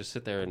things, and you could just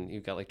sit there and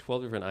you've got like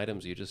 12 different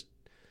items you just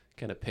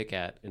kind of pick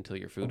at until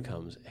your food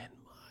comes, and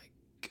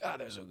my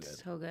god, they're so good.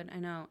 So good. I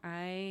know.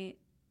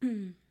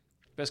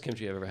 Best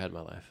kimchi I've ever had in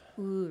my life.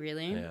 Ooh,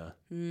 really? Yeah.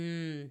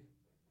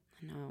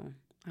 I know.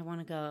 I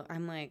want to go.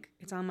 I'm like,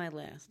 it's on my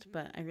list,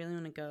 but I really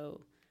want to go.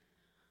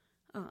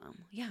 I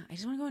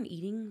just want to go on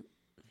eating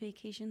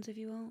vacations, if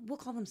you will. We'll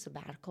call them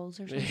sabbaticals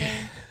or something.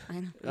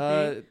 I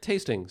don't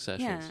tasting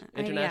sessions.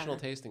 International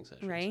tasting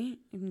sessions. Right?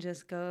 You can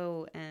just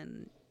go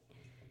and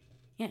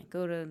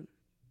go to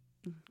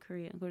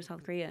Korea, go to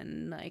South Korea,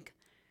 and like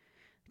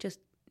just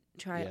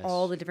try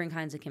all the different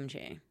kinds of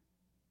kimchi.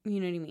 You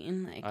know what I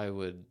mean? Like, I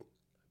would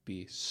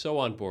be so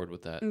on board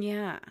with that.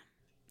 Yeah.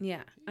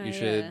 Yeah.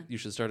 You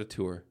should start a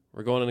tour.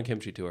 We're going on a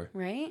kimchi tour.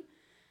 Right?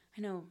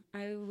 I know.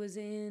 I was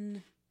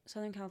in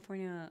Southern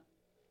California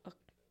a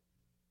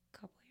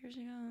couple years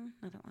ago,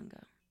 not that long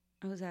ago.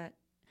 I was at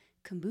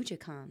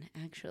KombuchaCon,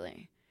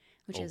 actually,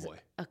 which is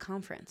a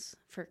conference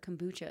for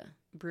kombucha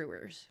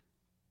brewers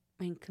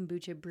and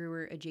kombucha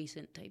brewer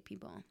adjacent type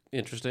people.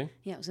 Interesting.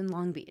 Yeah, it was in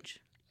Long Beach.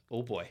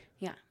 Oh boy.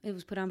 Yeah, it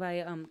was put on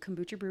by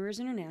Kombucha Brewers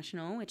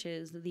International, which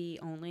is the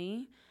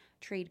only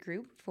trade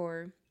group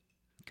for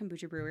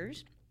kombucha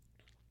brewers,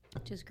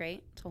 which is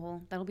great.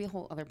 That'll be a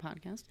whole other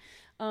podcast.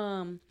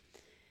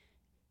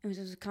 It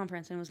was a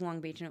conference, and it was Long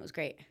Beach, and it was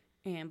great.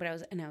 But I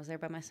was there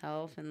by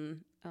myself,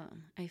 and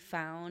I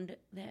found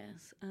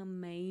this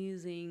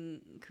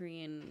amazing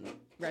Korean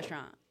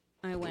restaurant.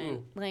 I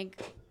went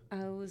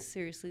I was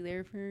seriously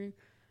there for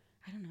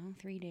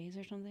 3 days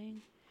or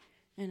something,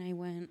 and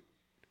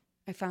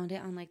I found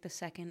it on like the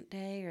second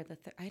day or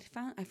I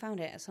found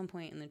it at some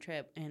point in the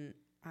trip, and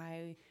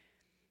I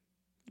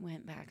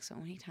went back so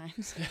many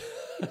times.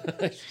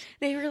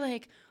 They were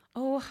like,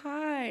 "Oh,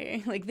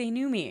 hi!" Like, they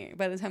knew me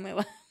by the time I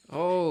left.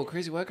 Oh,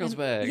 crazy white girl's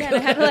bag. Yeah, and I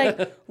had to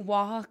like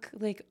walk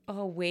like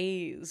a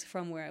ways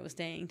from where I was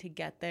staying to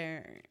get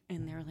there,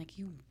 and they were like,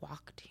 "You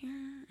walked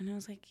here?" And I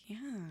was like,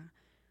 "Yeah,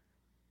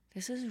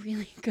 this is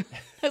really good."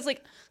 I was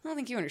like, "I don't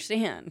think you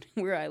understand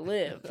where I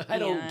live. I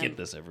don't get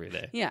this every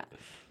day." Yeah,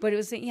 but it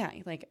was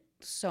like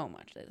so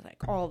much. There's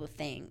like all the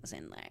things,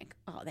 and like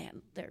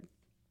they're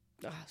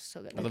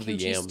so good. I love the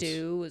kimchi yams.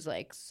 stew was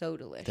like so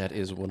delicious. That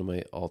is one of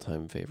my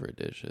all-time favorite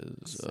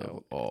dishes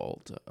of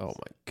all time. Oh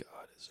my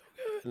god, it's so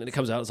good. And then it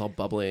comes out, it's all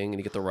bubbling, and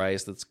you get the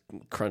rice that's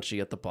crunchy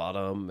at the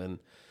bottom, and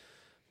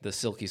the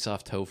silky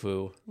soft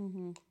tofu.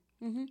 Mm-hmm.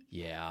 Mm-hmm.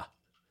 Yeah,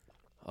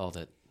 all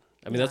that.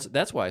 I mean,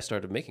 that's why I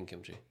started making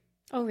kimchi.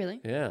 Oh,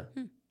 really? Yeah.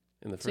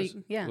 in the So first.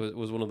 yeah.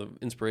 Was one of the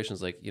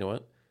inspirations. Like, you know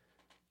what?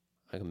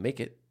 I can make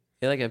it.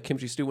 And I can have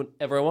kimchi stew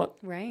whenever I want.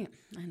 Right.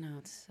 I know,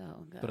 it's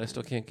so good. But I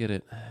still can't get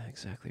it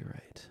exactly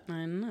right.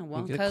 I know.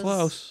 Well, get it because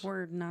close.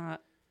 we're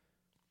not.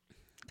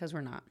 Because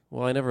we're not.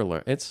 Well, I never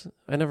learned.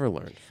 I never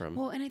learned from.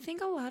 Well, and I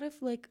think a lot of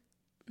like,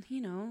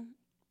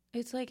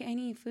 it's like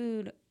any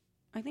food.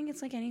 I think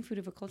it's like any food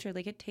of a culture.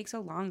 Like, it takes a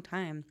long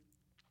time.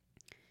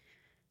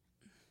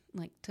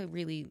 Like, to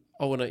really.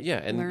 Oh, and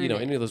learn it.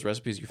 any of those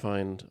recipes you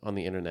find on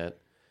the internet,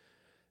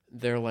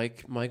 they're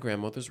like my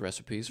grandmother's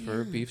recipes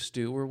for beef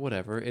stew or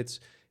whatever.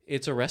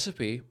 It's a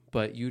recipe,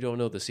 but you don't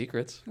know the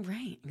secrets.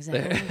 Right,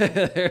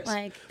 exactly.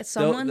 Like, it's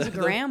someone's the-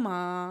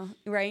 grandma,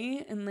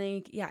 right? And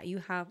like,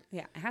 it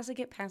has to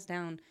get passed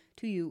down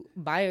to you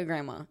by a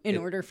grandma in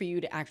order for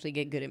you to actually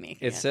get good at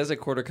making it. It says a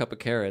quarter cup of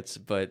carrots,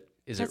 but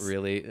is it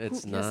really?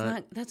 It's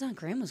not. That's not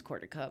grandma's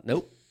quarter cup.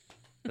 Nope.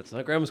 That's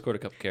not grandma's quarter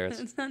cup of carrots.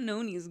 It's not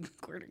Noni's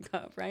quarter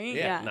cup, right?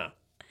 Yeah.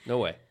 No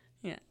way.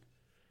 Yeah.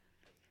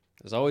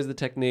 There's always the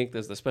technique.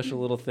 There's the special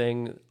little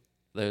thing.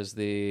 There's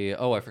the,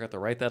 I forgot to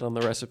write that on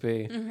the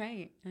recipe.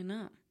 Right. I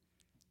know.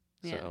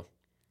 Yeah. So.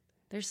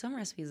 There's some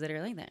recipes that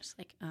are like that. It's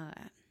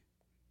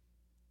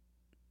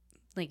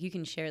like you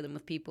can share them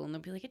with people and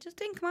they'll be like, it just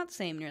didn't come out the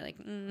same. And you're like,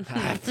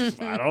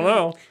 I don't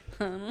know.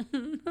 I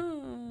don't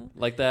know.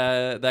 Like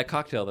that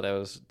cocktail that I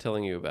was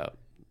telling you about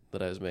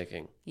that I was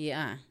making.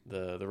 Yeah.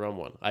 The rum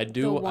one.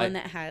 The one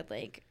that had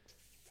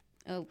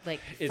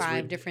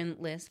five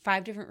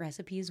different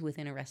recipes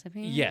within a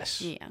recipe.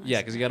 Yes. Yeah. Yeah,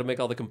 because you got to make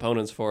all the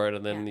components for it,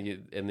 and then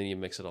you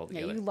mix it all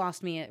Yeah, together. you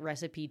lost me at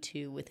recipe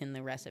 2 within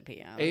the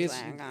recipe. I was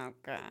like, oh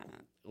god.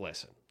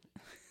 Listen,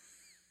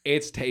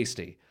 it's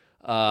tasty.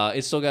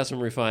 It's still got some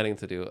refining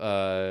to do.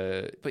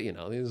 But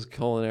these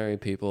culinary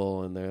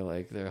people, and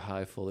they're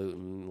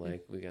highfalutin.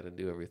 Like, we got to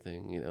do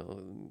everything. It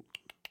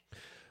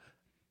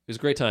was a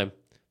great time.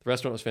 The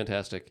restaurant was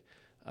fantastic.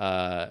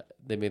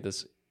 They made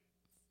this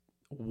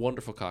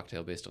wonderful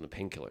cocktail based on a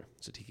painkiller.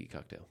 It's a tiki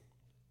cocktail.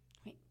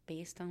 Wait,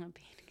 based on a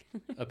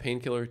painkiller? A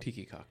painkiller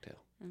tiki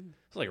cocktail.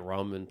 It's like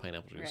rum and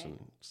pineapple juice and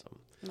some.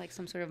 Like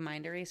some sort of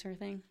mind eraser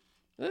thing?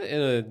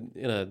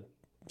 In a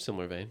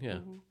similar vein, yeah.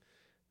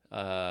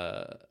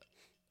 Mm-hmm.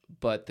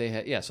 But they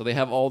had so they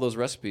have all those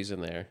recipes in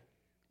there,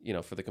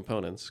 for the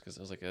components, because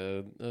there's like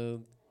a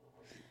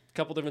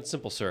couple different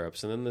simple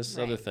syrups and then this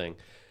other thing.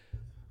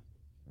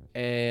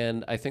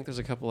 And I think there's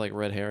a couple like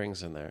red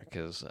herrings in there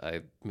because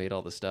I made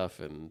all the stuff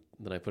and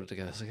then I put it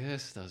together. I was like,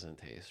 this doesn't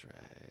taste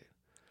right.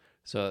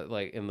 So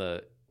like in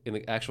the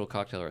actual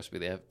cocktail recipe,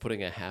 they have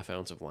putting a half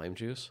ounce of lime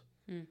juice.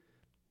 I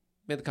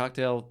made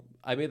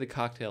the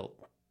cocktail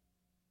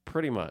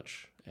pretty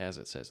much as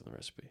it says in the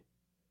recipe.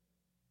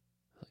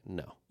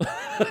 No,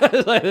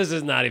 like, this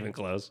is not even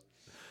close.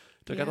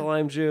 Took out the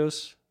lime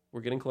juice.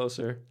 We're getting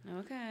closer.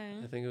 Okay.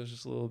 I think it was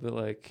just a little bit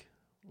like,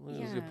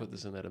 let's just put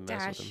this in there to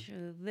mess with him. Dash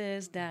of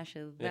this, dash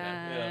of that.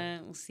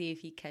 Yeah. We'll see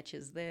if he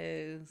catches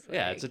this.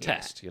 Yeah, it's a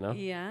test,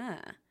 Yeah.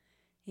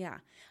 Yeah.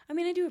 I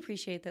mean, I do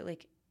appreciate that,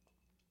 like,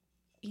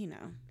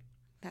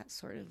 that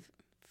sort of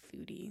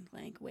foodie,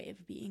 like, way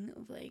of being,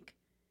 of, like,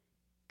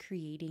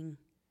 creating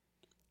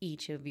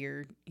each of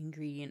your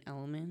ingredient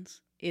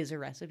elements is a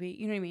recipe.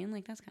 You know what I mean?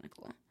 Like, that's kind of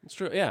cool. It's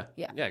true. Yeah.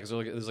 Yeah. Yeah, because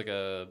there's like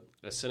a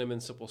cinnamon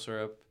simple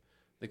syrup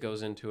that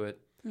goes into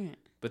it. Yeah.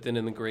 But then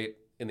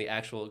in the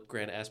actual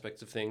grand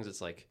aspects of things,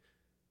 it's like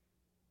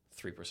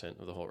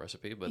 3% of the whole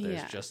recipe, but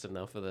there's just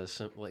enough of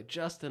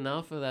just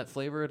enough of that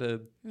flavor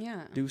to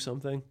do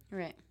something.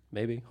 Right.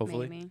 Maybe,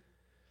 hopefully.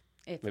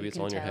 Maybe it's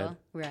all in your head.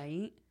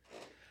 Right.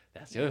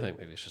 That's the other thing.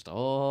 Maybe it's just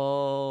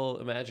all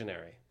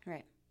imaginary.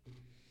 Right.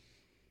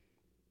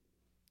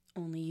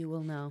 Only you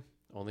will know.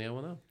 Only I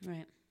will know.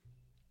 Right.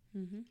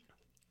 Mm-hmm.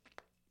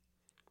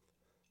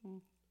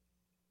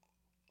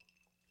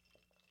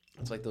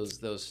 It's like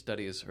those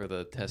studies or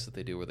the tests that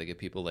they do where they give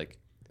people like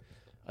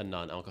a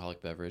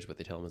non-alcoholic beverage, but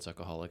they tell them it's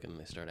alcoholic and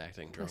they start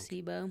acting drunk.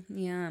 Placebo.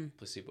 Yeah.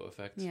 Placebo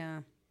effect.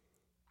 Yeah.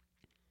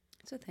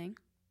 It's a thing.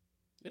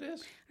 It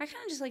is. I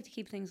kind of just like to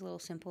keep things a little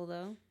simple,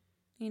 though.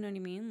 You know what I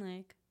mean?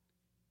 Like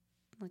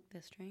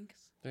this drink.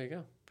 There you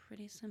go.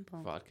 Pretty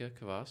simple. Vodka,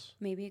 kvass.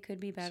 Maybe it could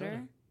be better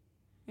soda.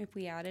 if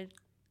we added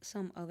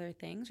some other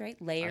things,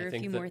 right? Layer a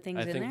few more things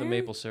in there. I think the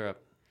maple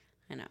syrup.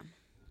 I know.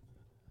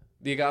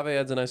 The agave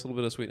adds a nice little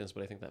bit of sweetness,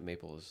 but I think that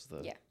maple is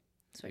the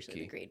especially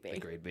key. the grade B. The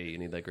grade B. You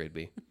need that grade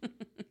B.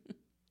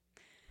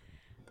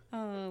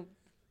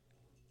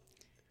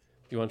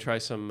 You want to try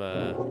some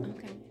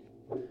okay.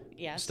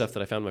 Yes. stuff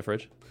that I found in my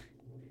fridge?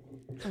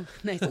 Oh,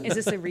 nice. Is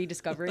this a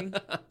rediscovering?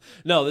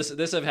 No,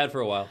 this I've had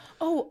for a while.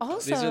 Oh,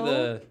 also. These are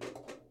the.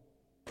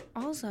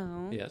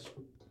 Also. Yes.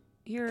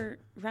 Your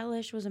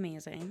relish was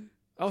amazing.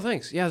 Oh,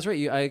 thanks. Yeah, that's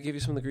right. I gave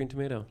you some of the green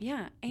tomato.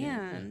 Yeah,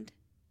 and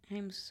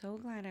I'm so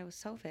glad I was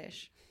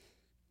selfish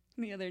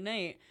the other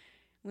night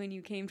when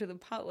you came to the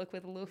potluck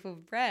with a loaf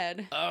of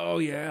bread. Oh,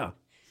 yeah.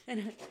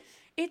 And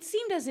it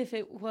seemed as if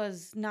it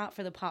was not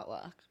for the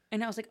potluck.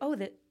 And I was like, oh,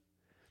 that.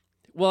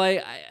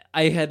 Well,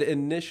 I had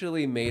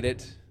initially made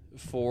it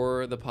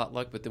for the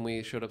potluck, but then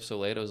we showed up so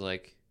late, I was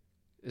like,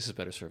 this is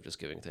better served just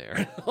giving to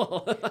Erin.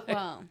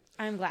 Well,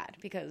 I'm glad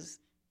because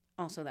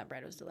also that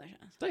bread was delicious.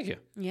 Thank you.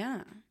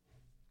 Yeah.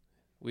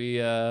 We,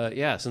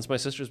 since my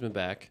sister's been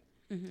back,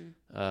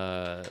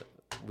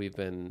 we've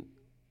been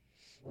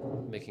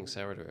making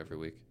sourdough every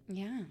week.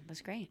 Yeah,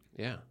 that's great.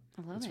 Yeah.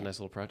 I love it's it. a nice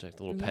little project,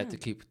 a little pet to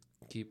keep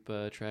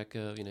track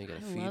of. You know, you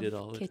got to feed it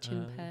all the time.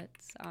 Kitchen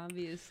pets,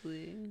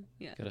 obviously.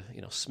 Yeah. Got to,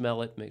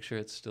 smell it, make sure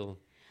it's still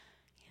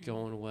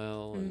going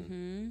well.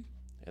 And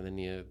then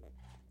you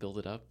build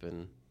it up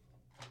and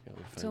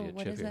we find you a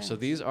chip here. this? So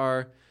these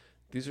are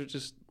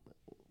just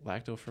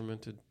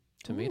lacto-fermented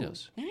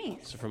tomatoes. Ooh,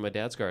 nice. So from my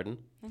dad's garden.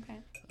 Okay.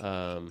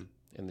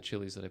 And the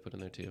chilies that I put in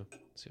there too.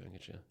 Let's see if I can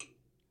get you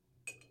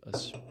a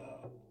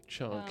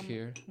chunk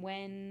here.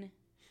 When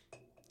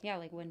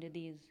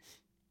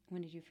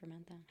did you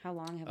ferment them? How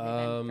long have they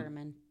been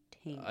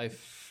fermenting? I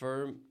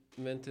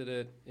fermented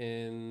it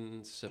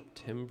in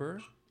September.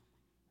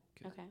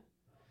 Okay.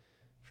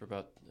 For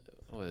about,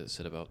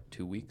 about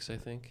 2 weeks, I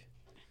think.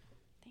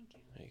 Thank you.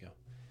 There you go.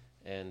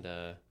 And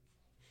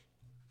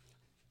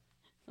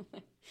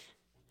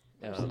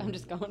I'm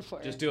just going for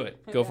it. just do it.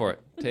 Okay. Go for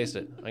it. Taste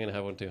it. I'm gonna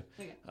have one too.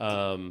 Okay.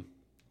 I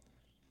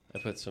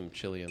put some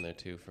chili in there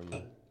too from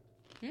the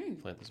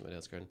plant that's in my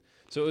dad's garden.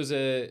 So it was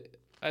a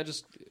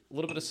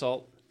little bit of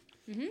salt,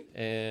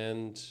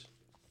 and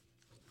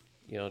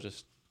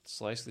just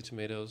slice the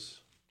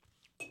tomatoes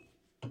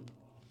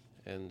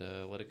and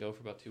let it go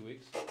for about 2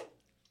 weeks.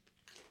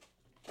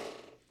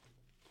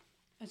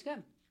 It's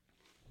good.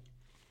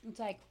 It's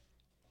like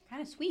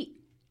kind of sweet.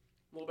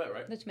 A little bit,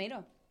 right? The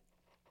tomato.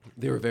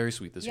 They were very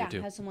sweet this year too.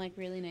 Yeah, it has some like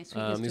really nice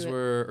sweetness These to it.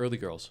 were early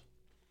girls.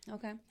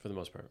 Okay. For the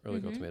most part, early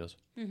girl tomatoes.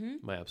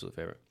 My absolute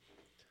favorite.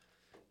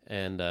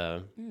 And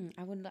I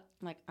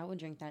would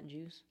drink that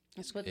juice.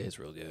 it's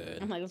real good.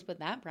 I'm like, let's put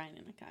that brine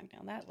in a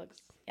cocktail. That looks,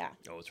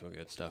 Oh, it's real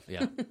good stuff.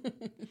 Yeah.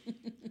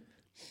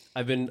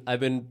 I've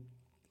been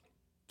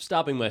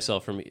stopping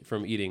myself from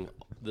eating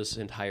this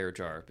entire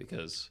jar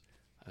because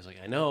I was like,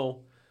 I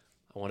know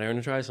I want Erin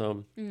to try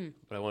some,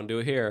 but I want to do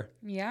it here.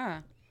 Yeah.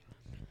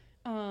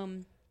 They're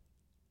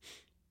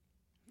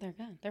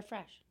good. They're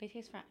fresh. They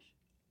taste fresh.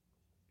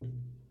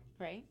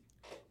 Right?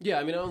 Yeah,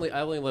 I mean,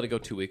 I only let it go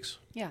 2 weeks.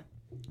 Yeah.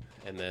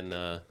 And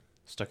then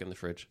stuck it in the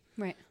fridge.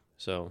 Right.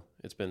 So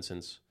it's been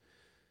since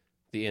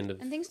the end of...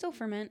 And things still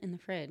ferment in the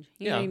fridge.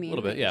 You know what I mean? A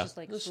little bit, yeah. Just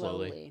like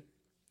slowly.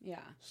 Yeah.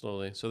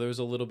 Slowly. So there was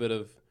a little bit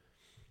of...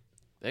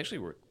 It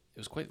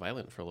was quite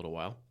violent for a little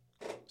while.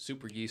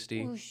 Super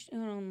yeasty. Well, a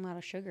lot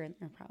of sugar in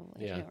there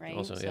probably too, right?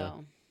 Also, yeah.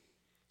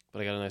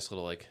 But I got a nice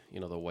little,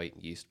 the white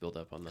yeast build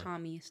up on the...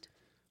 Calm yeast.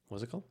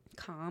 What's it called?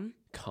 Calm.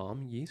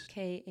 Calm yeast?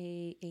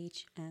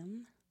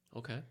 Kahm.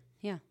 Okay.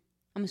 Yeah.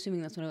 I'm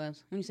assuming that's what it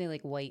was. When you say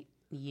white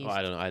yeast. Oh,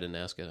 I don't know. I didn't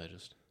ask it. I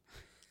just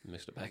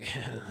mixed it back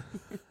in.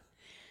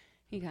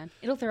 You can.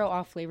 It'll throw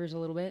off flavors a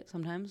little bit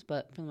sometimes,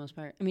 but for the most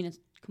part, I mean, it's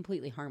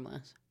completely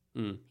harmless.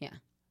 Yeah.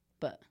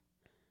 But.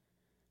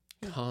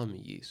 Calm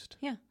yeast.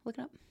 Yeah. Look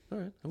it up. All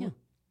right. I will. Yeah.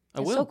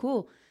 It's so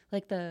cool.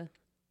 Like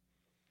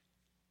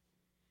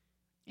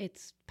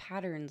its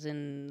patterns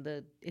and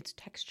its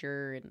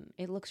texture, and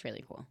it looks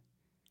really cool.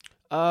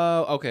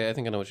 Okay. I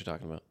think I know what you're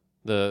talking about.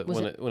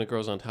 When it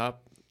grows on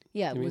top.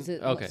 Yeah. Was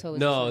it? Okay. So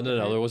no.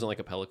 There wasn't like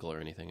a pellicle or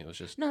anything. It was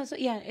just. No. So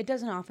yeah, it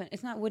doesn't often.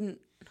 It's not.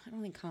 I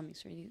don't think calm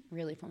yeast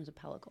really forms a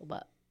pellicle,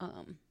 but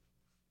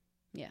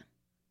yeah.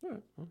 All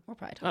right. Well, we're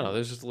probably talking. I don't know.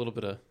 There's just a little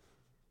bit of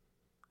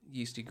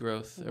yeasty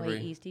growth.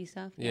 White yeasty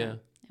stuff. Yeah.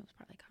 It was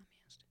probably calm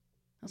yeast.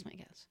 That's my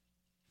guess.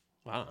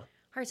 Wow.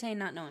 Hard saying,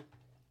 not knowing.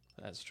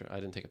 That's true. I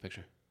didn't take a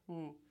picture.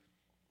 Mm.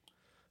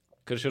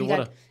 Coulda, shoulda,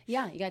 woulda.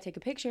 Yeah, you gotta take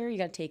a picture. You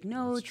gotta take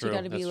notes. True. You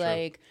gotta be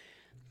like,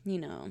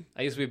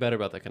 I used to be better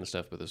about that kind of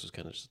stuff, but this was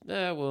kind of just,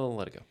 we'll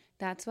let it go.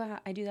 That's why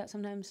I do that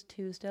sometimes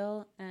too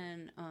still,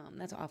 and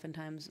that's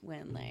oftentimes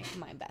when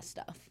my best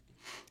stuff.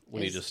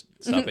 When you just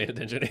stop paying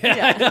attention.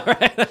 Yeah. I know,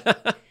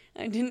 right?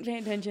 I didn't pay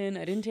attention.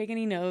 I didn't take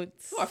any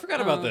notes. Oh, I forgot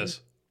about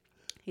this.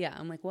 Yeah,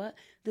 I'm like, what?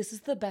 This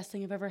is the best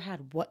thing I've ever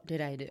had. What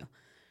did I do?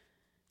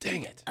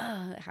 Dang it.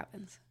 It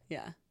happens.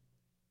 Yeah.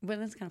 But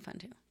that's kind of fun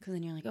too, because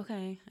then you're like,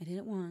 okay, I did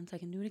it once. I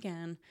can do it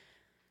again.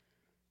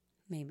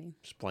 Maybe.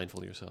 Just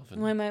blindfold yourself.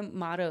 One of my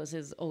mottos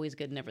is always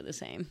good, never the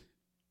same.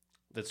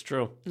 That's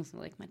true. That's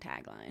like my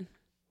tagline.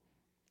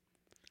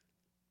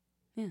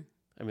 Yeah.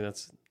 I mean,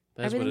 that's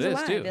what it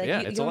is too.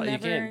 Like, it's a lot. You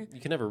can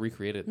never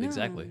recreate it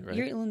exactly, right?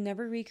 You'll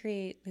never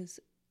recreate this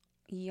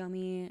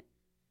yummy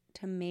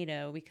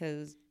tomato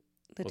because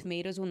the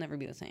tomatoes will never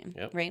be the same,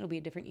 right? It'll be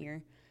a different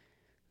year.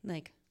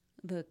 Like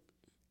the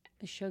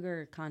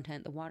sugar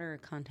content, the water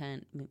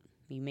content,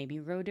 you maybe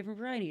grow a different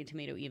variety of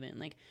tomato even.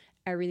 Like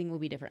everything will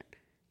be different.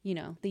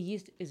 The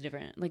yeast is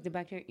different. Like the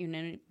bacteria,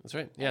 That's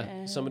right.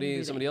 Yeah.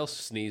 Somebody else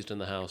sneezed in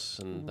the house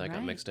and that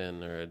got mixed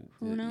in, or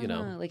like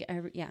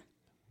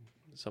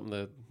something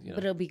that But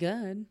it'll be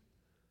good.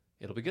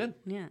 It'll be good.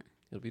 Yeah.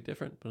 It'll be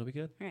different, but it'll be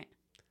good. Right.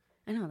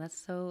 I know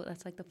that's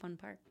like the fun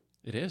part.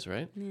 It is,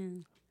 right?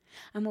 Yeah.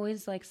 I'm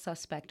always like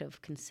suspect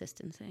of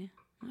consistency.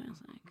 I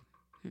was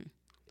like,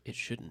 It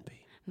shouldn't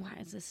be. Why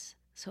is this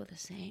so the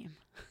same?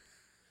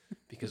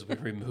 because we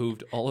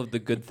removed all of the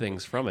good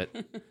things from it.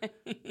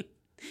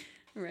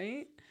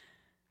 Right?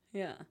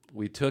 Yeah.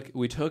 We took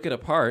it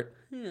apart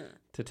Yeah.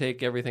 to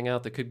take everything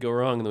out that could go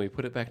wrong, and then we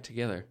put it back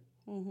together.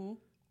 Mm-hmm.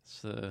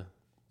 It's the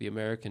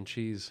American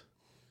cheese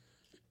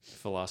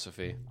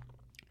philosophy.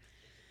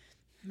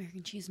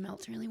 American cheese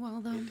melts really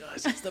well, though. It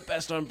does. It's the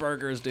best on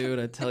burgers, dude.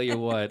 I tell you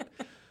what.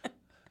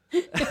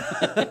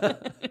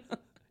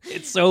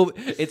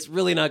 It's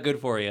really not good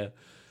for you.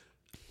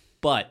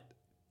 But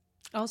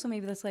also,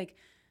 maybe that's like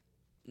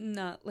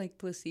not like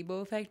placebo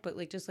effect, but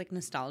like just like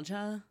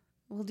nostalgia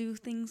will do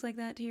things like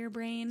that to your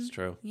brain. it's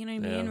true. You know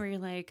what I mean? Where you're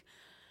like,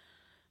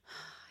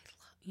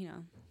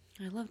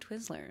 I love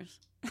Twizzlers.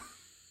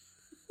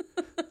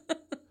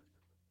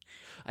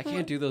 I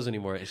can't do those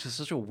anymore. It's just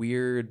such a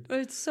weird.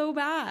 It's so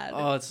bad.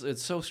 Oh,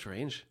 it's so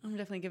strange. I'm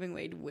definitely giving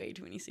away way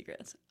too many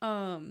secrets.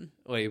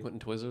 Wait, you putting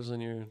Twizzlers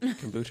in your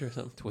kombucha or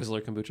something?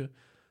 Twizzler kombucha?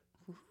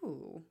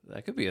 Ooh.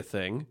 That could be a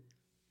thing.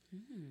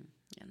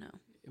 Yeah, no.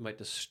 It might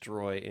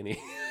destroy any.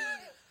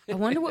 I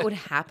wonder what would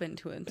happen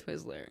to a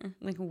Twizzler.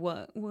 Like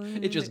what?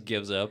 It just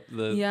gives up.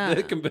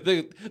 Yeah.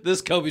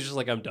 This Kobe's just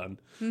like, I'm done.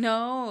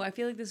 No, I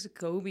feel like this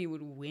Kobe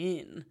would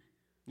win.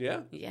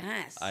 Yeah.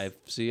 Yes. I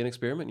see an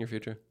experiment in your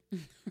future.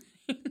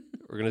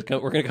 We're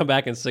gonna come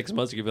back in 6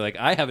 months. You're gonna be like,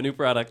 I have a new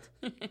product.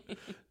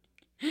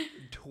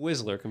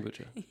 Twizzler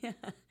kombucha. Yeah.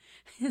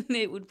 And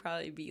it would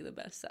probably be the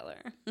best seller.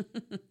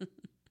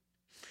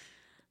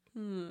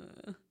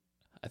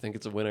 I think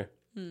it's a winner.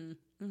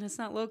 That's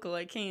not local.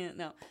 I can't.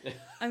 No.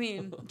 I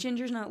mean,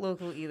 ginger's not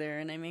local either,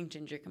 and I make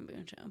ginger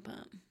kombucha,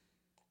 but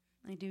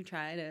I do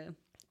try to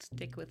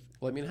stick with.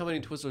 Well, I mean, how many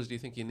Twizzlers do you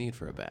think you need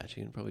for a batch?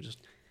 You can probably just.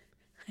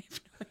 I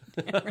have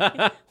no idea,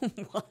 right?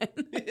 One.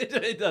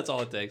 That's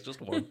all it takes. Just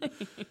one.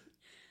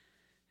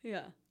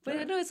 Yeah. But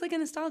I know it's like a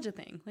nostalgia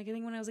thing. Like, I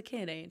think when I was a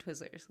kid, I ate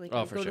Twizzlers. Like,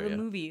 I'd go to the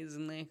movies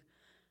and, like,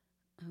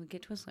 I would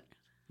get Twizzlers.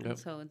 Yep. And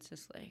so it's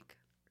just, like,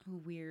 a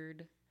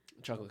weird.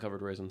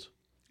 Chocolate-covered raisins.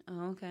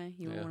 Oh, okay.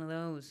 You want one of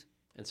those.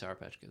 And Sour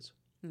Patch Kids.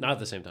 Not at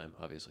the same time,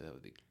 obviously. That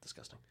would be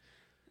disgusting.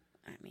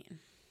 I mean,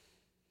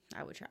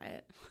 I would try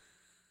it.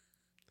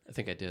 I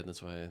think I did.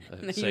 That's why I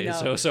No, say you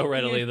it know. so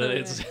readily You that know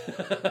it's...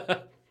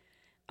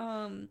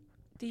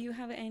 Do you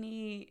have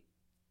any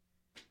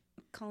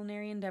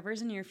culinary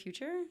endeavors in your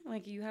future?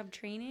 Like, you have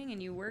training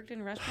and you worked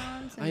in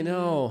restaurants? And I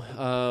know.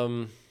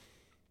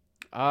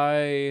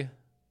 I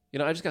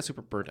just got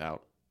super burnt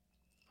out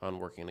on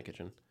working in the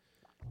kitchen.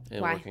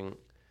 And Why?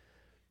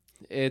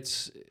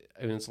 It's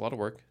a lot of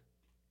work.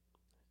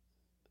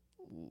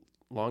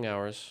 Long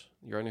hours.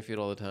 You're on your feet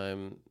all the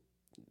time.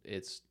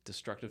 It's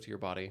destructive to your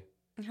body.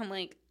 I'm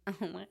like,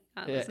 oh my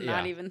God, let's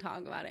not even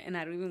talk about it. And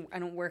I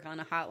don't work on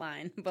a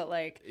hotline, but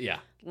like, Yeah.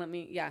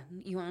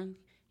 you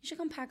should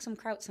come pack some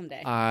kraut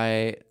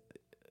someday.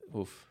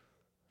 Oof.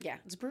 Yeah,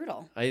 it's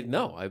brutal. I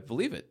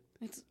believe it.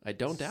 I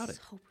don't doubt it.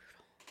 So brutal.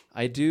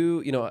 I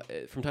do,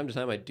 from time to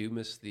time, I do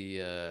miss the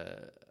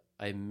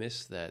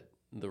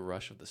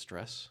rush of the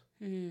stress,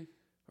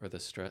 or the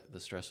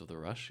stress of the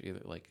rush.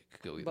 Either like it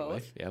could go either way.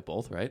 Both? Yeah,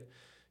 both, right?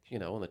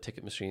 When the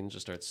ticket machine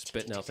just starts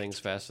spitting out things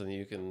faster than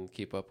you can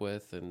keep up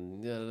with,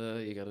 and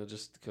you gotta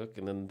just cook,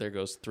 and then there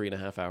goes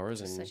 3.5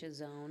 hours. It's and such a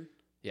zone.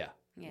 Yeah,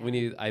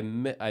 Yeah.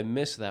 I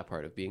miss that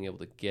part of being able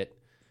to get,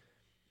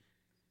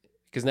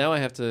 because now I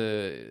have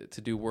to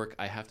do work.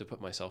 I have to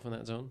put myself in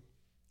that zone.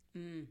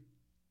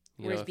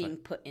 Whereas being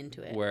put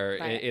into it. Where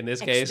in this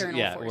case,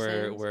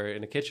 forces. where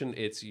in a kitchen,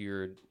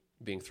 you're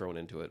being thrown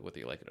into it whether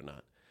you like it or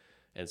not,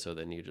 and so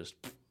then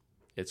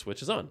it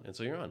switches on, and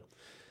so you're on,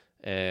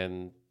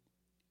 and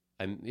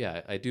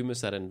I do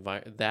miss that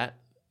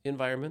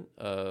environment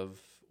of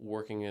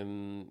working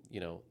in,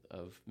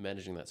 of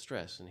managing that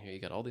stress. And here you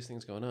got all these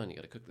things going on. You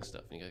got to cook this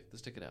stuff, and you got to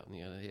stick it out, and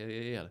you got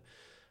to yada.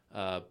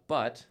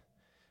 But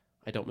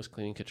I don't miss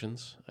cleaning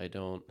kitchens. I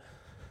don't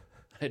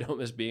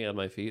miss being on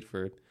my feet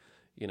for,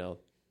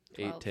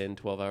 8, 10,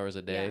 12 hours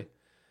a day.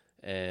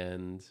 Yeah.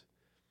 And,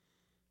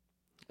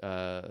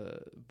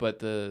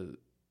 but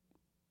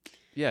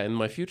in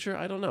my future,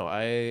 I don't know.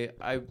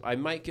 I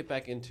might get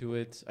back into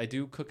it. I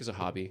do cook as a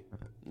hobby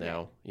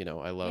now.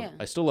 Right.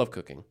 I still love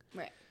cooking.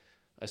 Right.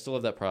 I still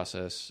love that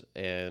process.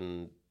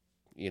 And,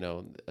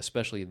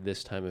 especially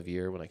this time of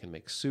year when I can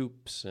make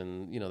soups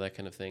and, that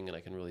kind of thing. And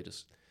I can really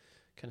just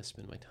kind of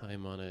spend my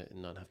time on it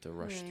and not have to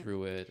rush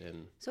through it.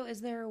 And so is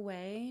there a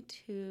way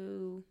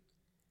to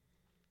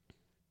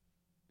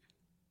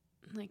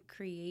like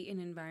create an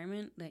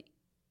environment that,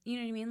 you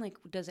know what I mean? Like,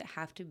 does it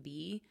have to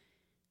be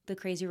the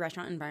crazy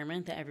restaurant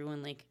environment that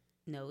everyone like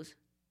knows,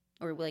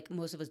 or like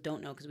most of us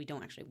don't know because we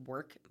don't actually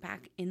work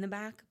back in the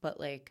back, but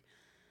like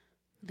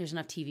there's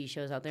enough TV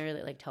shows out there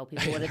that like tell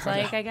people what it's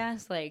like, I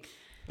guess. Like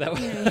that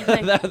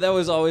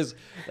was always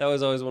one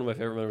of my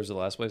favorite memories of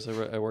the last place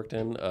I worked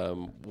in.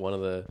 One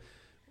of the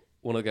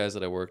guys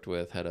that I worked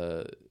with had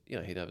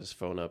he'd have his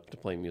phone up to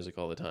playing music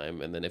all the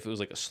time, and then if it was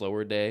like a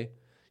slower day,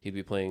 he'd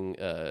be playing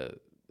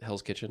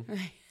Hell's Kitchen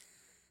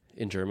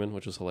in German,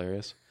 which was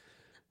hilarious.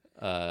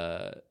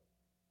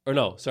 Or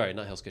no, sorry,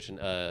 not Hell's Kitchen.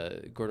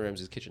 Gordon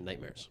Ramsay's Kitchen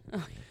Nightmares.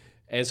 Oh.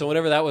 And so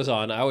whenever that was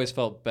on, I always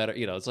felt better.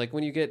 You know, it's like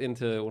when you get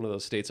into one of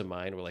those states of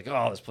mind where like,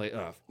 oh, this place,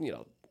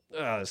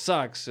 it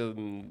sucks.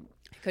 And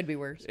Could be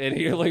worse. And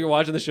you're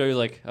watching the show, you're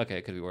like, okay,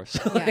 it could be worse.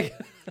 Yeah. Like,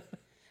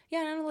 yeah,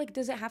 I don't know, like,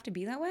 does it have to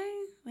be that way?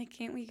 Like,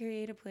 can't we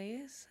create a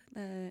place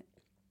that...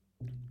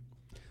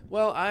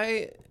 Well,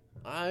 I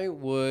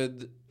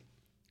would...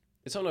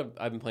 It's something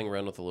I've been playing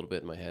around with a little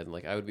bit in my head. And,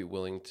 like, I would be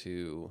willing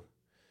to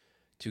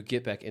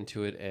get back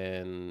into it.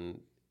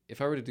 And if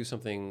I were to do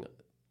something,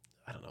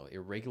 I don't know,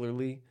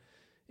 irregularly,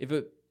 if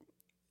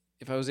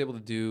I was able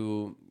to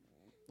do...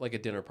 like a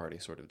dinner party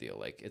sort of deal.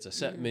 Like, it's a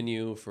set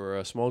menu for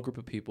a small group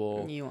of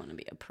people. You want to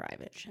be a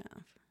private chef.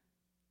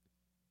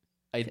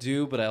 I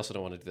do, but I also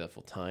don't want to do that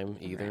full time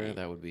either. Right.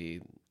 That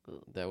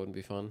wouldn't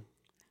be fun.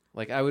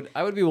 Like, I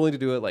would be willing to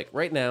do it. Like,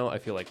 right now, I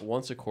feel like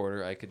once a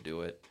quarter I could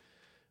do it,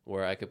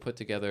 where I could put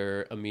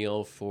together a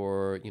meal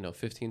for,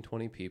 15,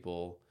 20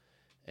 people,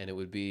 and it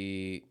would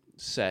be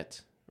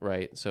set,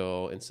 right?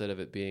 So instead of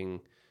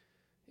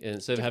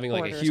having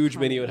like a huge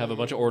menu and have a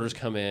bunch of orders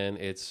come in,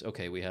 it's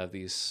okay. We have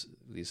these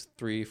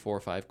 3, 4,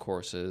 5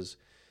 courses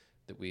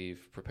that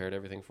we've prepared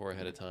everything for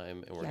ahead of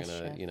time, and we're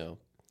gonna, chef.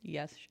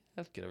 Yes,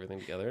 chef. Get everything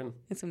together. And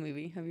it's a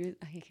movie.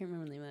 I can't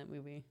remember the name of that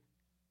movie.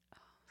 Oh,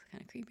 it's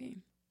kind of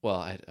creepy. Well,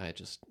 I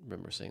just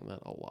remember saying that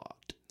a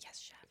lot. Yes,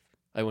 chef.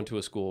 I went to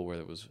a school where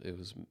it was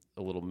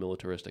a little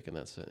militaristic in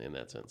that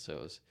sense. So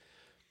it was,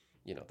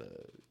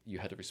 you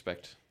had to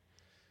respect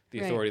the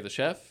authority of the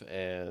chef,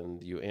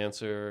 and you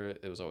answer.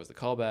 It was always the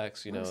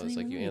callbacks. It's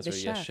like you answer,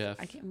 yes, chef.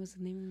 I can't. What's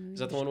the name of the movie? Is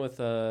that the one with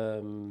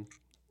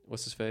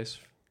what's his face?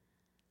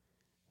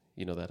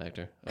 You know that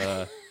actor.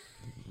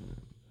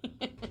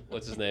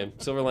 What's his name?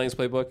 Silver Linings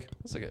Playbook.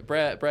 What's like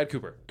Bradley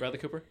Cooper.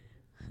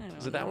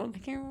 Is it that one? I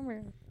can't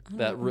remember.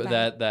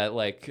 That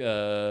like.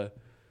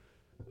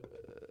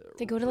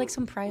 They go to like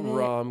some private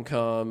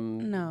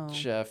rom-com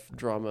chef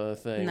drama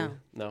thing.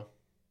 No.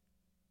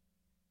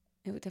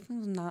 It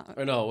definitely was not.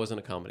 Or no, it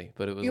wasn't a comedy,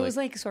 but it was. It was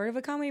like sort of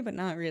a comedy, but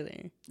not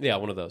really. Yeah,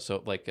 one of those.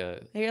 So like.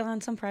 They're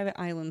on some private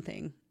island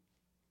thing,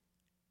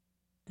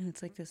 and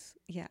it's like this.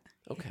 Yeah.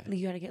 Okay.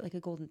 You got to get like a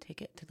golden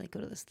ticket to like go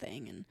to this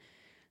thing, and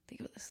they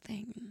go to this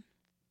thing.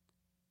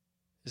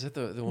 Is that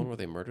the one where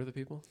they murder the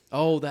people?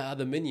 Oh,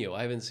 the menu.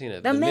 I haven't seen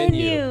it. The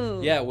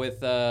menu. Yeah, with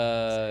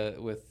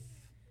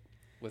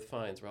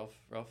Fiennes, Ralph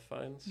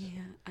Fiennes. Yeah,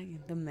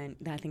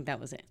 I think that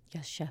was it.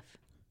 Yes, chef.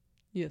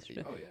 Yes,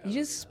 chef. Oh, yeah. You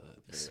just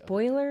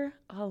spoiler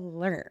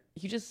alert.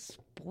 You just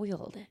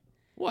spoiled it.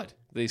 What?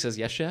 That he says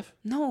yes, chef?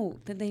 No,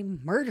 that they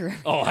murder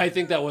him. Oh, I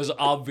think that was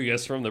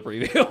obvious from the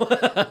preview.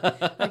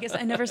 I guess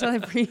I never saw the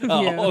preview.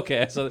 Oh,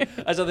 okay. So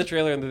I saw the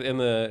trailer in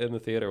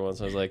the theater once.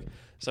 I was like,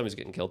 somebody's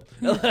getting killed.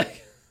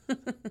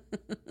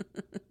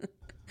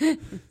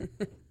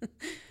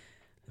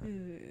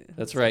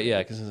 That's right, yeah,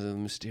 because it's a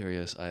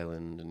mysterious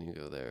island, and you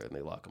go there, and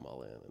they lock them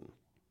all in,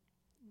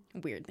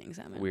 and weird things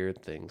happen.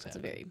 It's a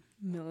very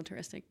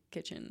militaristic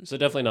kitchen. So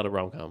definitely not a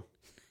rom-com.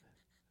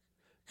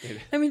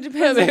 I mean, it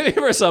depends. Maybe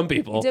for some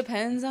people. It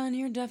depends on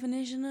your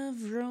definition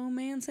of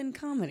romance and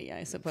comedy,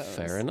 I suppose.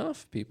 Fair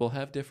enough. People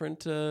have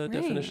different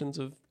definitions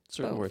of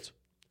certain words.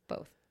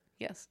 Both.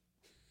 Yes.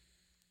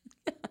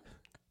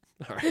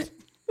 All right.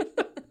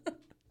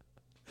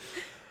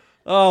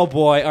 Oh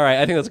boy! All right,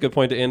 I think that's a good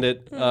point to end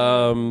it.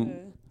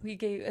 We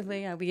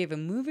gave a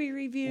movie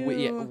review.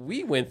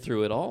 We went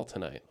through it all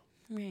tonight.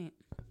 Right.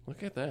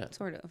 Look at that.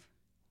 Sort of.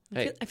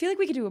 Hey, I feel like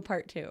we could do a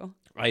part 2.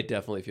 I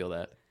definitely feel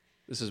that.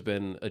 This has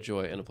been a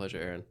joy and a pleasure,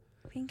 Erin.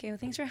 Thank you.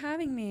 Thanks for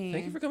having me.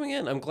 Thank you for coming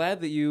in. I'm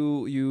glad that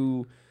you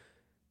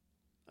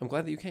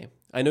came.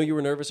 I know you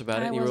were nervous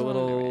about it, and you were a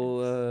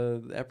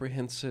little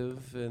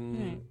apprehensive,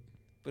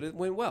 but it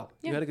went well.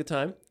 Yeah. You had a good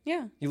time.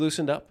 Yeah. You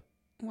loosened up.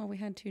 Well, we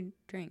had 2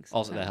 drinks.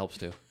 Also, that helps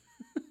too.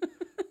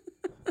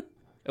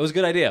 It was a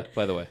good idea,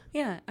 by the way.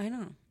 Yeah, I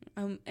know.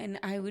 And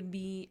I would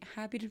be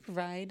happy to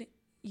provide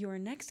your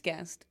next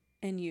guest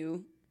and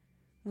you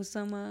with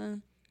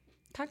some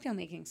cocktail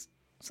makings,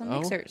 some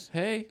mixers.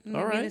 Hey, maybe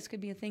all right. This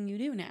could be a thing you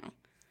do now.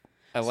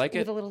 I like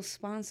it. A little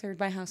sponsored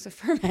by House of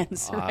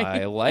Ferments. Right?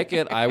 I like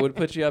it. I would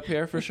put you up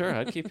here for sure.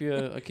 I'd keep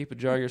a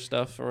jar of your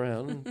stuff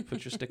around and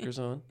put your stickers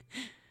on.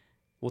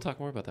 We'll talk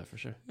more about that for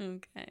sure.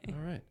 Okay.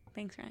 All right.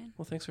 Thanks, Ryan.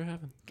 Well, thanks for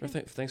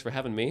thanks for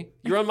having me.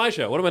 You're on my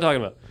show. What am I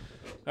talking about?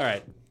 All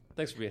right.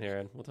 Thanks for being here,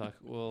 Aaron. We'll talk.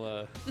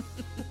 All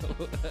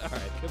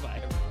right.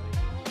 Goodbye, everybody.